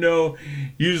 because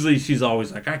usually she's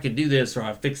always like, I could do this, or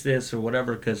I fix this, or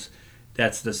whatever, because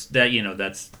that's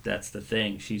the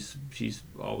thing. She's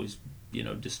always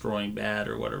destroying bad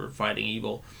or whatever, fighting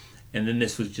evil, and then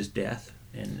this was just death.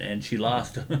 And she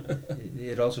lost.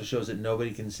 It also shows that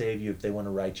nobody can save you if they want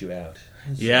to write you out.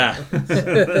 Yeah.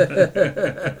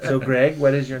 So, Greg,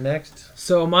 what is your next?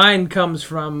 So mine comes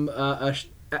from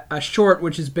a short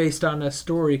which is based on a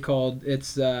story called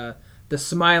The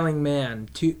Smiling Man.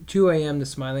 2 a.m. The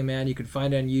Smiling Man. You can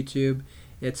find it on YouTube.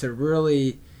 It's a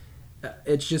really...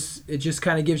 it just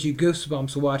kind of gives you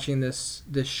goosebumps watching this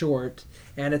short.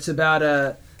 And it's about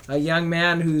a young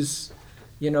man who's...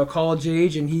 college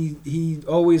age, and he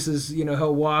always is,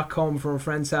 he'll walk home from a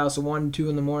friend's house at 1, 2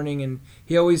 in the morning, and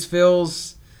he always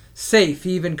feels safe.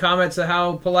 He even comments on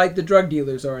how polite the drug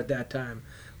dealers are at that time.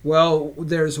 Well,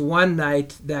 there's one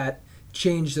night that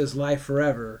changed his life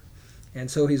forever.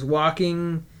 And so he's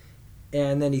walking,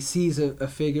 and then he sees a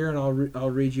figure, and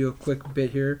I'll read you a quick bit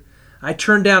here. I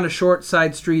turned down a short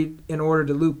side street in order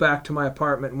to loop back to my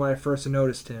apartment when I first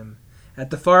noticed him. At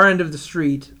the far end of the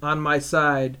street, on my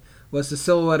side, was the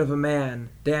silhouette of a man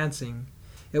dancing.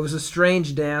 It was a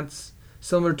strange dance,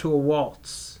 similar to a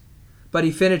waltz, but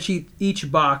he finished each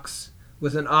box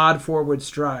with an odd forward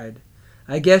stride.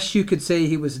 I guess you could say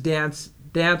he was dance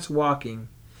walking,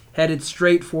 headed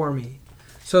straight for me.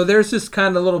 So there's this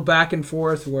kind of little back and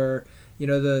forth where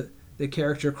the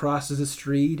character crosses the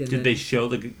street. And did they show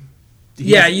the?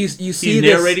 You see he's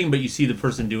narrating, but you see the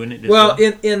person doing it. Well,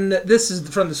 in this is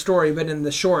from the story, but in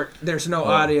the short, there's no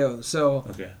audio, so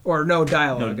or no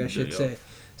dialogue, I should say.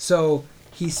 So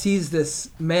he sees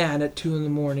this man at 2 in the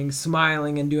morning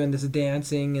smiling and doing this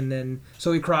dancing, and then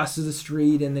so he crosses the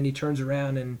street, and then he turns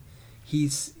around and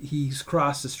he's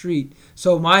crossed the street.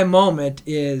 So my moment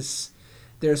is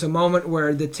there's a moment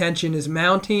where the tension is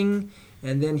mounting,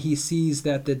 and then he sees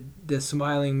that the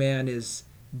smiling man is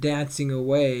dancing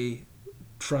away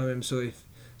from him, so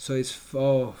he's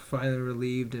finally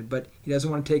relieved, but he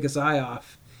doesn't want to take his eye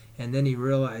off, and then he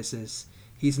realizes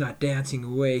he's not dancing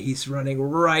away, he's running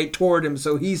right toward him,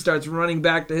 so he starts running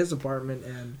back to his apartment,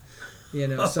 and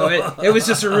so it was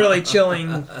just a really chilling.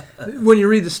 When you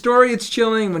read the story, it's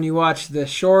chilling. When you watch the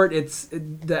short,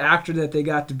 the actor that they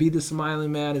got to be the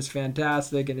Smiling Man is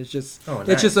fantastic, and it's just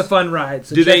it's just a fun ride.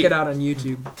 So check it out on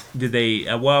YouTube. Did they?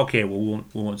 Well, okay, we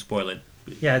won't spoil it.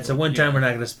 Yeah, it's a one time we're not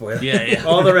going to spoil. Yeah, yeah.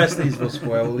 All the rest of these we'll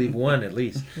spoil. We'll leave one at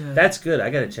least. Yeah. That's good. I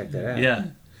got to check that out. Yeah.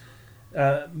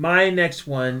 My next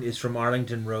one is from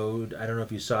Arlington Road. I don't know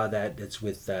if you saw that. It's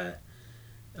with,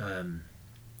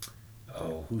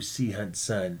 who's Sea Hunt's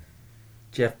son?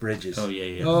 Jeff Bridges. Oh, yeah,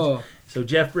 yeah. Oh. So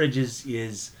Jeff Bridges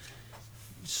is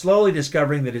slowly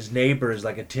discovering that his neighbor is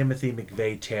like a Timothy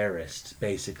McVeigh terrorist,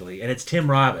 basically. And it's Tim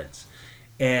Robbins.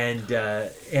 And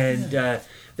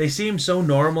they seem so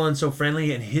normal and so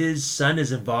friendly, and his son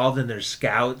is involved in their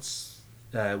scouts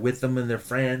with them and their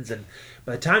friends. And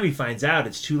by the time he finds out,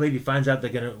 it's too late. He finds out they're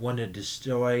going to want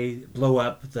to blow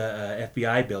up the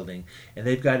FBI building. And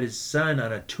they've got his son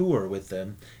on a tour with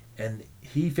them. And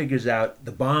he figures out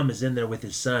the bomb is in there with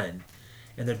his son.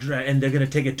 And they're going to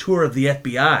take a tour of the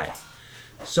FBI.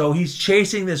 So he's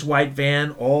chasing this white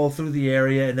van all through the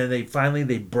area. And then they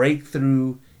break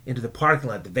through into the parking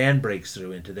lot. The van breaks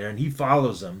through into there. And he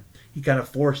follows them. He kind of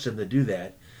forced him to do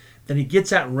that. Then he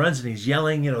gets out and runs, and he's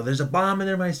yelling, there's a bomb in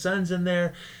there, my son's in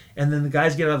there. And then the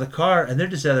guys get out of the car, and they're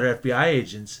just other FBI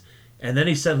agents. And then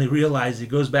he suddenly realizes, he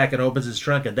goes back and opens his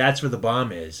trunk, and that's where the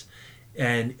bomb is.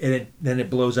 And then it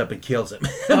blows up and kills him.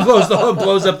 It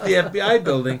blows up the FBI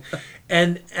building.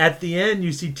 And at the end,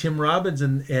 you see Tim Robbins,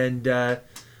 and the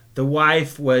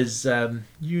wife was, but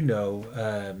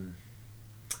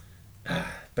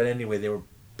anyway, they were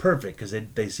perfect because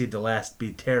they see the last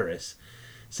be terrorists,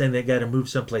 saying they got to move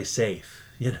someplace safe.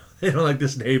 They don't like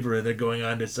this neighbor, and they're going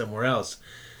on to somewhere else.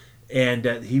 And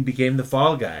he became the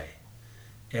fall guy.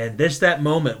 And that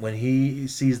moment when he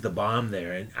sees the bomb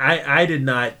there, and I did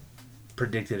not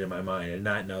predict it in my mind. I did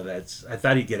not know that. I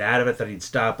thought he'd get out of it. I thought he'd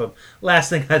stop him. Last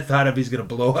thing I thought of, he's going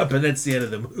to blow up, and that's the end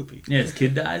of the movie. Yeah, his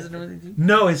kid dies and everything?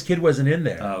 No, his kid wasn't in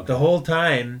there. Oh, okay. The whole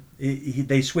time,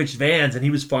 they switched vans, and he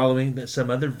was following some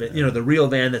other, the real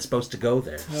van that's supposed to go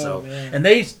there. Man. And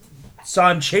they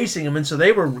saw him chasing him, and so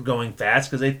they were going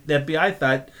fast because the FBI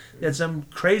thought they had some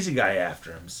crazy guy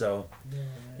after him. So,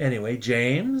 anyway,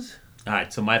 James. All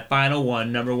right, so my final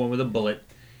one, number one with a bullet,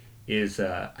 is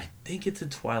I think it's a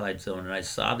Twilight Zone, and I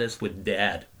saw this with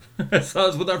Dad. I saw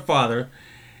this with our father,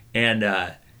 and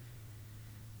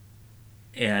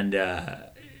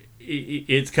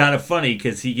it's kind of funny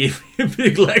because he gave me a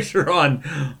big lecture on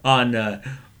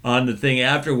the thing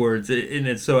afterwards,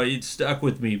 and so it stuck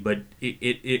with me. But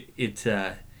it's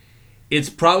a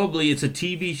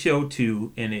TV show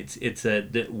too, and it's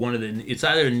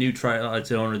either a new Twilight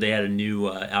Zone or they had a new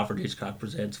Alfred Hitchcock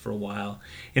Presents for a while,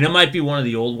 and it might be one of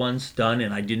the old ones done,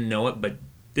 and I didn't know it, but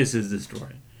this is the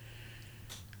story.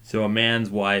 So a man's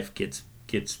wife gets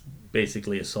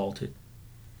basically assaulted,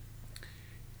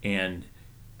 and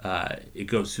it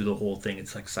goes through the whole thing.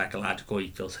 It's like psychological. He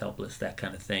feels helpless, that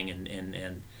kind of thing,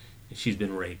 and she's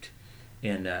been raped,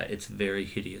 and it's very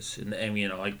hideous. And I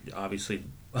mean, like obviously.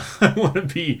 I want to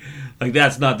be like,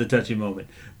 that's not the touchy moment,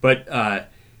 but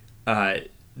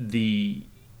the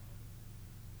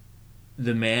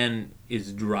man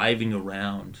is driving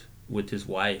around with his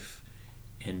wife,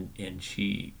 and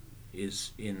she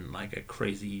is in like a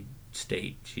crazy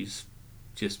state. She's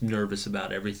just nervous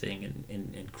about everything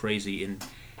and crazy,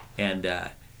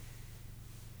 and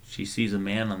she sees a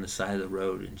man on the side of the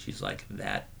road, and she's like,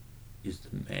 that is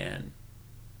the man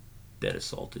that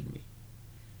assaulted me.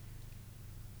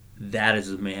 That is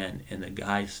the man. And the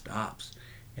guy stops,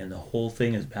 and the whole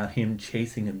thing is about him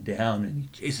chasing him down, and he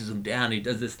chases him down, he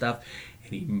does this stuff,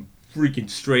 and he freaking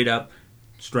straight up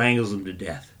strangles him to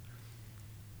death.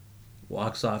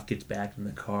 Walks off, gets back in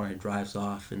the car, and drives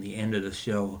off. And the end of the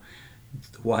show,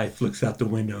 the wife looks out the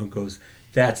window and goes,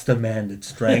 that's the man that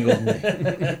strangled me.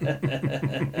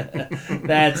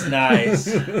 That's nice.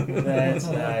 That's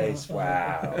nice.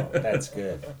 Wow. That's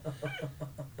good.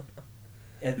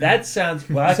 And that sounds...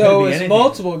 Well, so it's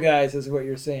multiple guys is what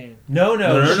you're saying. No.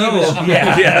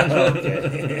 Yeah.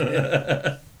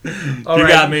 Okay. You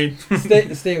got me.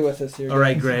 Stay with us here. All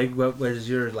right, Greg, what was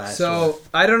your last one? So,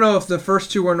 I don't know if the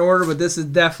first two were in order, but this is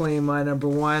definitely my number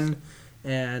one.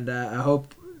 And I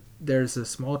hope there's a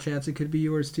small chance it could be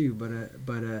yours too. But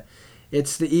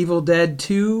it's The Evil Dead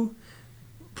 2.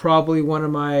 Probably one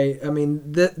of my... I mean,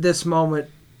 this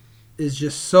moment is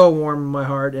just so warm in my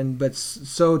heart, but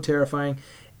so terrifying.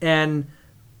 And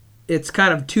it's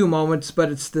kind of two moments,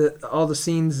 but it's all the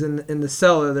scenes in the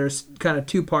cellar. There's kind of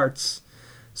two parts.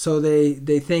 So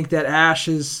they think that Ash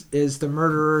is the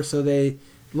murderer, so they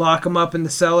lock him up in the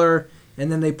cellar,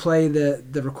 and then they play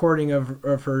the recording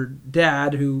of her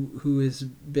dad who has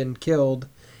been killed,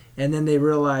 and then they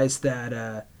realize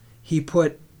that he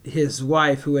put his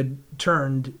wife who had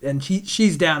turned, and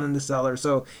she's down in the cellar.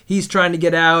 So he's trying to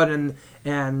get out,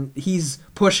 and he's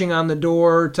pushing on the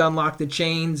door to unlock the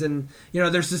chains, and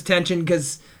there's this tension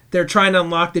because they're trying to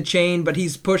unlock the chain, but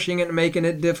he's pushing it and making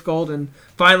it difficult, and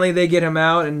finally they get him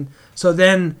out, and so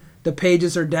then the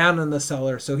pages are down in the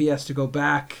cellar, so he has to go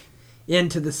back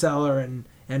into the cellar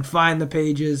and find the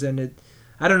pages, and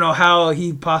I don't know how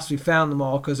he possibly found them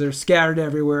all because they're scattered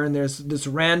everywhere, and there's this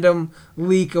random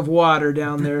leak of water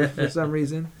down there for some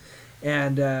reason.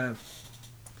 And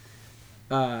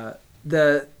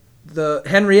the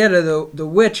Henrietta, the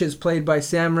witch, is played by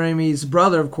Sam Raimi's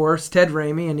brother, of course, Ted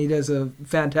Raimi, and he does a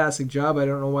fantastic job. I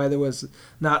don't know why there was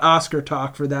not Oscar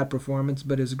talk for that performance,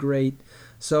 but it's great.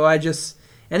 So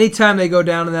anytime they go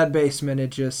down in that basement,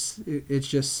 it's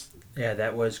just yeah,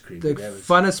 that was creepy. The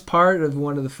funnest part of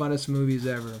one of the funnest movies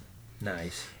ever.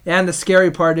 Nice. And the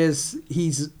scary part is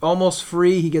he's almost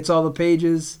free. He gets all the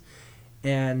pages,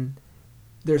 and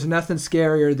there's nothing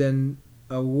scarier than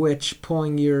a witch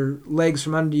pulling your legs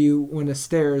from under you when the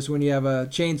stairs when you have a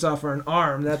chainsaw for an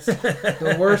arm. That's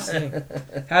the worst thing.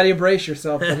 How do you brace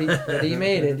yourself? But he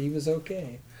made it. He was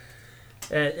okay.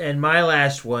 And my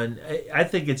last one, I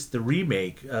think it's the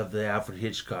remake of the Alfred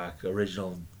Hitchcock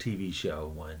original TV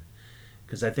show one,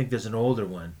 because I think there's an older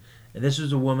one. And this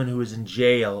was a woman who was in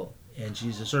jail, and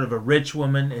she's a sort of a rich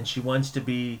woman, and she wants to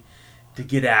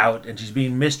get out, and she's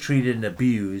being mistreated and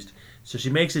abused. So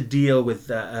she makes a deal with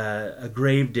a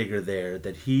grave digger there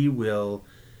that he will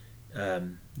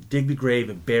dig the grave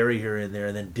and bury her in there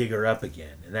and then dig her up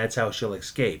again. And that's how she'll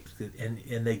escape.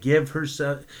 And they give her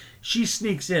some... She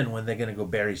sneaks in when they're going to go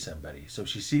bury somebody. So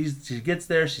she gets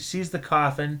there, she sees the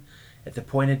coffin at the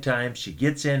point in time. She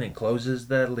gets in and closes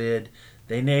the lid.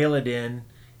 They nail it in.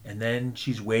 And then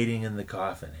she's waiting in the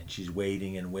coffin. And she's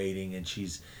waiting and waiting. And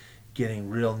she's getting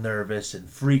real nervous and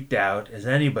freaked out, as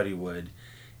anybody would.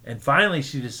 And finally,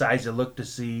 she decides to look to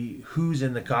see who's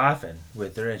in the coffin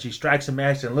with her, and she strikes a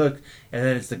match and look, and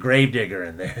then it's the gravedigger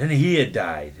in there, and he had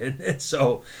died. And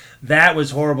so that was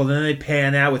horrible. Then they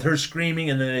pan out with her screaming,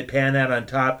 and then they pan out on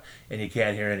top, and you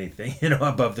can't hear anything,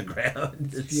 above the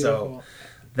ground. So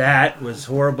that was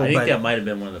horrible. I think that might have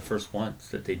been one of the first ones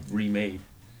that they remade.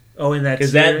 Oh, in that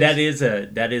because series?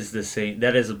 that is the same.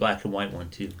 That is a black and white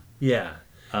one too. Yeah,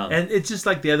 and it's just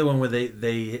like the other one where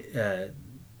they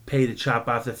pay to chop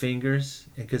off the fingers,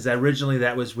 because originally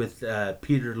that was with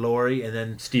Peter Lorre and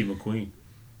then Steve McQueen.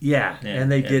 Yeah, and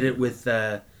they did it with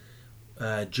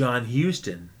John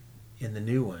Huston in the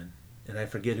new one, and I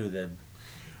forget who them.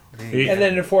 And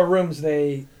then in Four Rooms,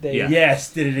 they did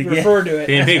it again. Refer to it.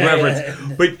 They make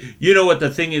reference, but you know what the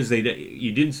thing is?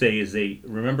 You didn't say is they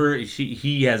remember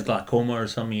he has glaucoma or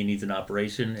something. He needs an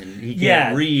operation, and he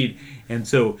can't read, and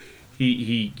so.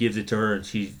 He gives it to her, and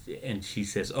she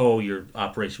says, "Oh, your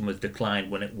operation was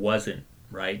declined when it wasn't."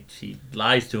 Right? She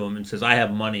lies to him and says, "I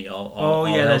have money. I'll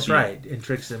that's help you." right, and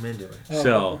tricks him into it.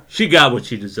 So she got what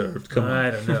she deserved. Come on,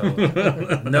 I don't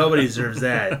know. Nobody deserves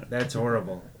that. That's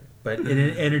horrible, but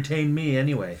it entertained me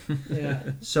anyway. Yeah.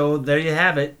 So there you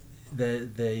have it.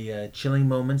 The chilling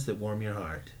moments that warm your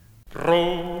heart.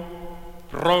 Row,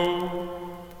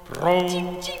 row,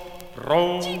 row,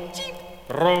 row,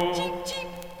 row.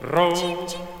 Row,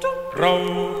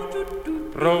 row,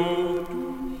 row,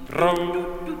 row,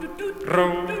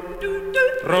 row,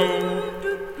 row,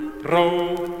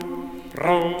 row,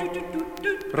 row,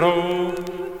 row.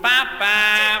 Ba ba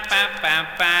ba ba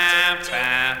ba ba ba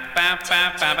ba ba ba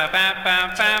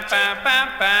ba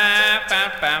ba ba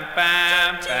ba ba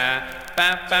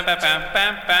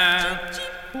ba.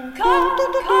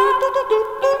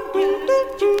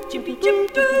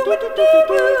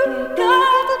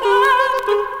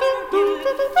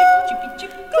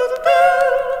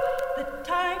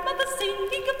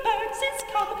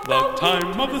 The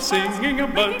time of the singing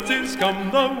of birds is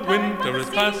come. The winter is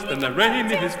past and the rain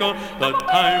is gone. The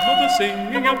time of the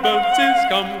singing of birds is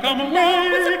come. Come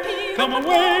away, come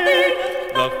away.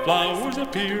 The flowers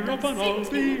appear upon all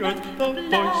the earth. The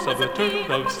voice of the turtle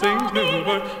dove sings new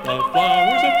birth. The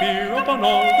flowers appear upon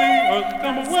all the earth.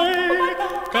 Come away,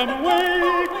 come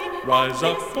away. Rise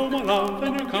up, oh my love,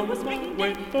 and come my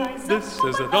way. For this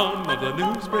is the dawn of the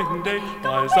new spring day.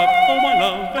 Rise up, oh my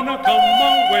love, and come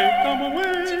my way. Come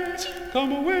away,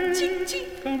 come away,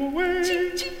 come away.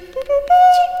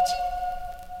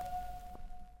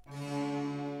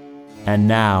 And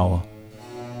now,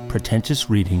 pretentious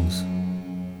readings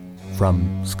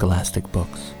from Scholastic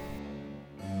Books.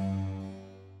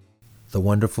 The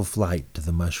Wonderful Flight to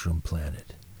the Mushroom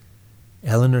Planet.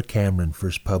 Eleanor Cameron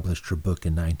first published her book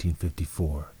in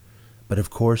 1954, but of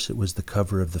course it was the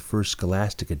cover of the first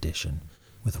Scholastic edition,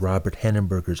 with Robert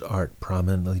Henneberger's art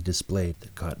prominently displayed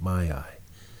that caught my eye.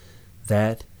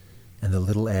 That and the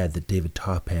little ad that David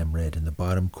Topham read in the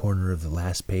bottom corner of the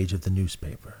last page of the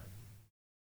newspaper.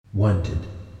 Wanted.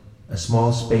 A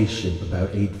small spaceship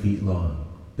about 8 feet long,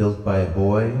 built by a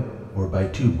boy or by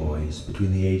 2 boys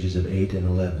between the ages of 8 and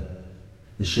 11.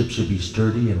 The ship should be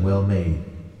sturdy and well made,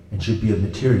 and should be of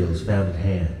materials found at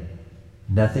hand.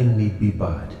 Nothing need be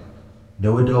bought.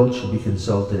 No adult should be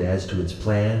consulted as to its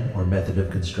plan or method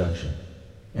of construction.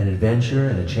 An adventure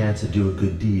and a chance to do a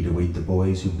good deed await the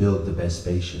boys who build the best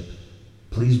spaceship.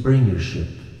 Please bring your ship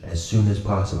as soon as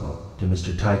possible to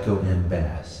Mr. Tycho M.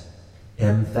 Bass,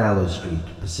 M. Thallow Street,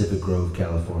 Pacific Grove,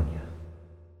 California.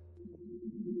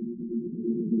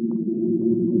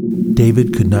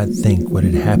 David could not think what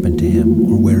had happened to him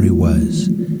or where he was.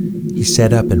 He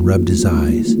sat up and rubbed his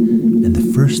eyes, and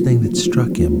the first thing that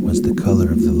struck him was the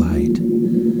color of the light.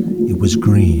 It was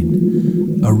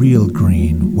green, a real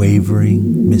green,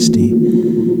 wavering, misty.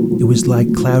 It was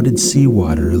like clouded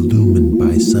seawater illumined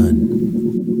by sun.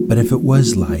 But if it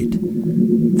was light,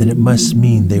 then it must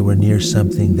mean they were near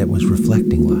something that was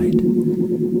reflecting light.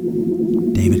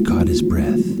 David caught his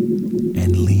breath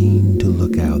and leaned to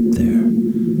look out there.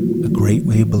 A great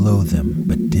way below them,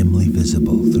 but dimly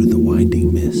visible through the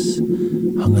winding mists,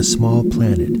 hung a small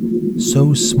planet,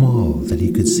 so small that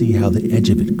he could see how the edge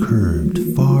of it curved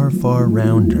far, far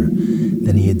rounder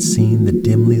than he had seen the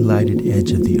dimly lighted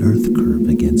edge of the Earth curve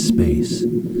against space.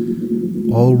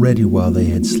 Already while they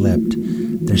had slept,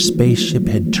 their spaceship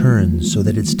had turned so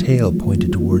that its tail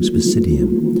pointed towards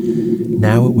Basidium.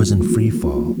 Now it was in free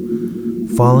fall,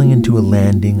 falling into a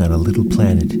landing on a little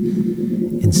planet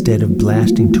instead of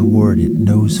blasting toward it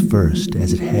nose first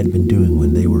as it had been doing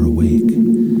when they were awake.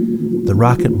 The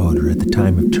rocket motor at the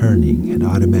time of turning had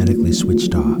automatically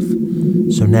switched off,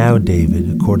 so now David,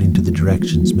 according to the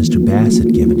directions Mr. Bass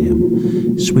had given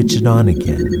him, switched it on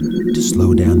again to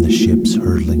slow down the ship's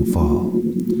hurtling fall.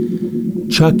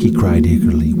 "Chuck," he cried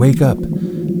eagerly, "wake up!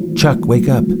 Chuck, wake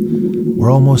up!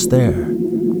 We're almost there!"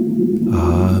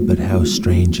 Ah, but how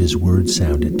strange his words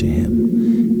sounded to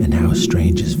him, and how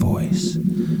strange his voice.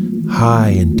 High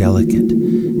and delicate,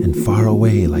 and far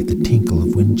away like the tinkle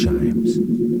of wind chimes.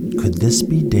 Could this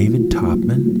be David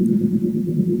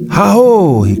Topman?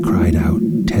 "Ha-ho!" he cried out,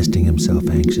 testing himself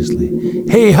anxiously.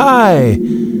 "Hey, hi!"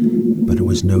 But it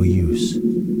was no use.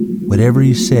 Whatever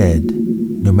he said,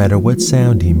 no matter what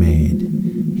sound he made,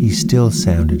 he still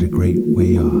sounded a great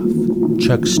way off.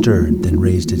 Chuck stirred, then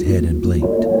raised his head and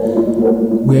blinked.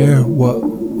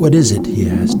 What is it?" he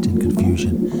asked in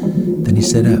confusion. Then he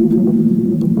sat up.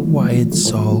 "Why,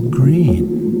 it's all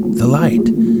green. The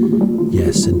light."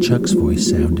 Yes, and Chuck's voice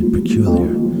sounded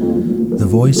peculiar. The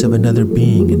voice of another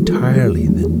being entirely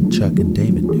than Chuck and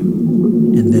David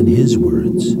knew. And then his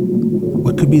words.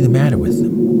 What could be the matter with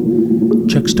them?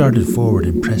 Chuck started forward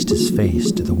and pressed his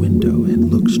face to the window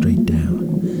and looked straight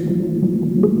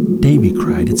down. "Dave," he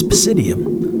cried, "it's Basidium.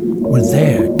 We're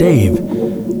there, Dave.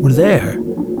 We're there."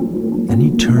 Then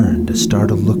he turned, a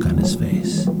startled look on his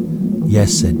face.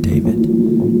 "Yes," said David,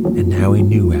 and now he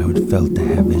knew how it felt to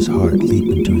have his heart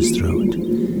leap into his throat.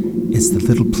 "It's the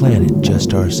little planet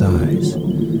just our size."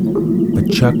 But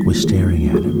Chuck was staring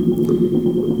at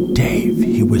him. "Dave,"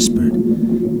 he whispered.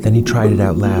 Then he tried it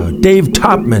out loud. "Dave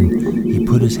Topman!" He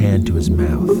put his hand to his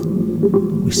mouth.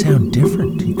 "We sound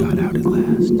different," he got out at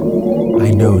last.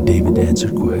 "I know," David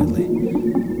answered quietly.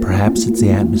 "Perhaps it's the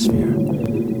atmosphere."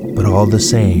 But all the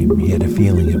same, he had a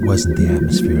feeling it wasn't the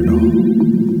atmosphere at all.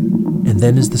 And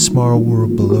then as the small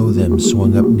world below them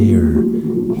swung up nearer,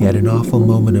 he had an awful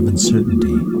moment of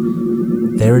uncertainty.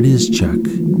 There it is, Chuck.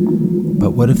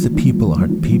 But what if the people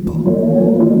aren't people?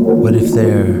 What if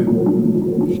they're...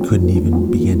 He couldn't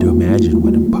even begin to imagine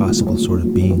what impossible sort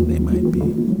of being they might be.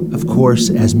 Of course,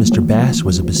 as Mr. Bass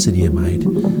was a Basidiumite,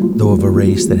 though of a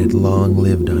race that had long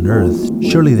lived on Earth,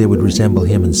 surely they would resemble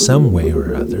him in some way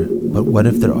or other. But what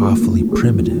if they're awfully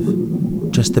primitive?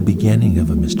 Just the beginning of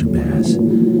a Mr. Bass.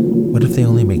 What if they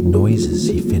only make noises?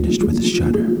 He finished with a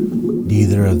shudder.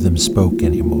 Neither of them spoke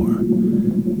anymore,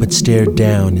 but stared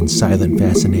down in silent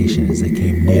fascination as they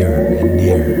came nearer and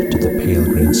nearer to the pale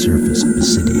green surface of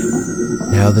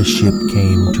Basidium. Now the ship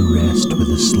came to rest with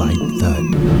a slight thud,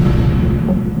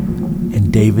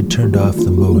 and David turned off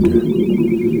the motor.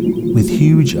 With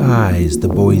huge eyes, the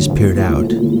boys peered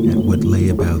out at what lay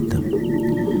about them.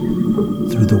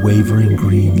 Through the wavering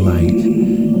green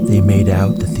light, they made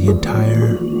out that the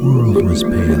entire world was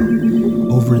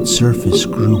pale. Over its surface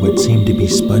grew what seemed to be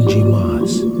spongy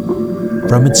moss.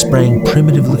 From it sprang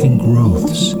primitive-looking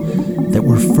growths that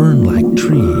were fern-like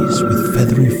trees with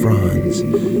feathery fronds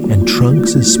and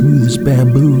trunks as smooth as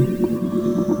bamboo.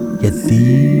 Yet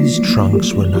these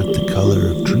trunks were not the color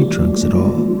of tree trunks at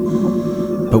all,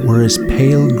 but were as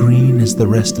pale green as the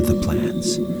rest of the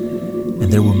plants.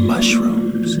 And there were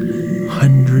mushrooms,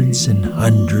 hundreds and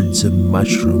hundreds of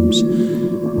mushrooms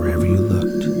wherever you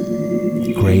looked.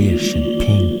 Grayish and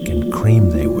pink and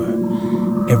cream they were,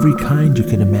 every kind you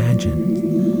could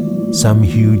imagine. Some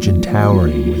huge and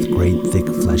towering with great thick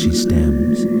fleshy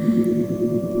stems,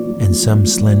 and some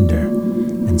slender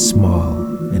and small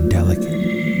and delicate.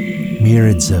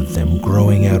 Myriads of them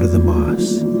growing out of the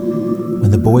moss.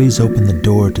 When the boys opened the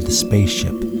door to the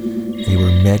spaceship, they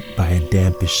were met by a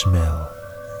dampish smell,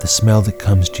 the smell that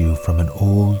comes to you from an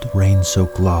old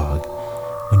rain-soaked log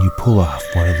when you pull off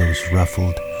one of those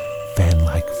ruffled,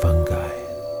 fan-like fungi.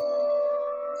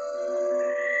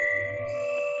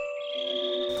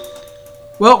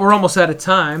 Well, we're almost out of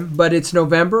time, but it's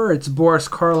November. It's Boris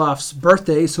Karloff's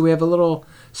birthday, so we have a little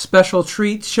special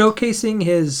treat showcasing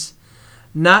his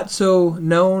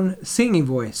not-so-known singing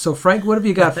voice. So, Frank, what have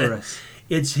you got for us?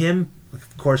 It's him,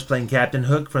 of course, playing Captain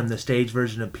Hook from the stage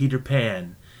version of Peter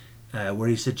Pan, where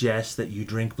he suggests that you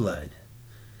drink blood.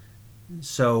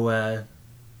 So,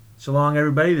 so long,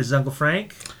 everybody. This is Uncle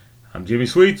Frank. I'm Jimmy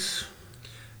Sweets.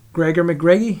 Gregor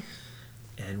McGreggy.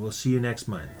 And we'll see you next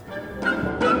month.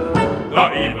 The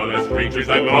evilest creatures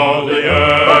that crawl the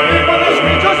earth. The evilest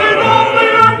creatures in all the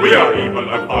earth. We are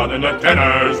eviler far than the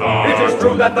tenors are. It is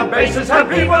true that the basses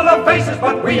have evil of faces,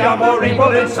 but we are more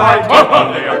evil inside.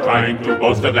 They are trying to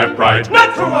boast of their pride.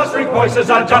 Not through us, weak voices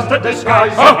are just a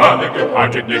disguise. The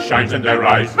good-heartedness shines in their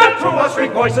eyes. Not through us,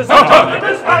 weak voices are just a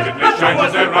disguise. The good-heartedness shines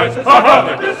in their eyes. The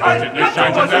good-heartedness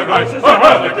shines in their eyes. The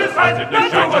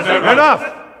good-heartedness shines in their eyes.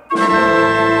 Enough!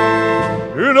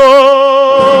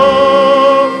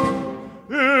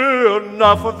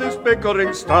 Enough of this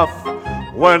bickering stuff.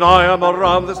 When I am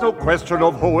around, there's no question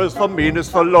of who is the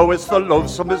meanest, the lowest, the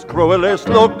loathsomest, cruelest.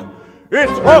 Look,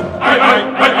 it's Hook!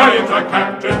 Aye, it's a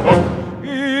Captain Hook.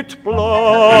 Eat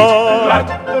blood,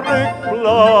 drink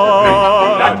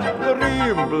blood,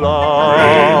 dream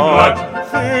blood,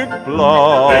 think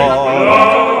blood.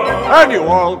 And you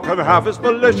all can have as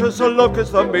malicious a look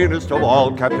as the meanest of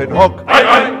all, Captain Hook.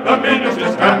 Aye, the meanest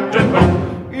is Captain Hook.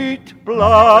 Eat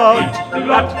blood,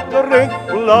 drink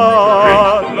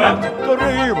blood,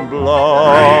 dream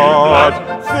blood,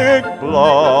 think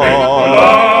blood.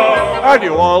 And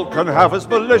you all can have as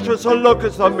malicious a look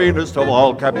as the meanest of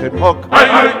all, Captain Hook.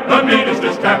 Aye, the meanest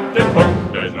is Captain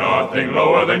Hook. There's nothing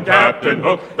lower than Captain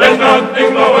Hook. There's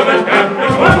nothing lower than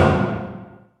Captain Hook.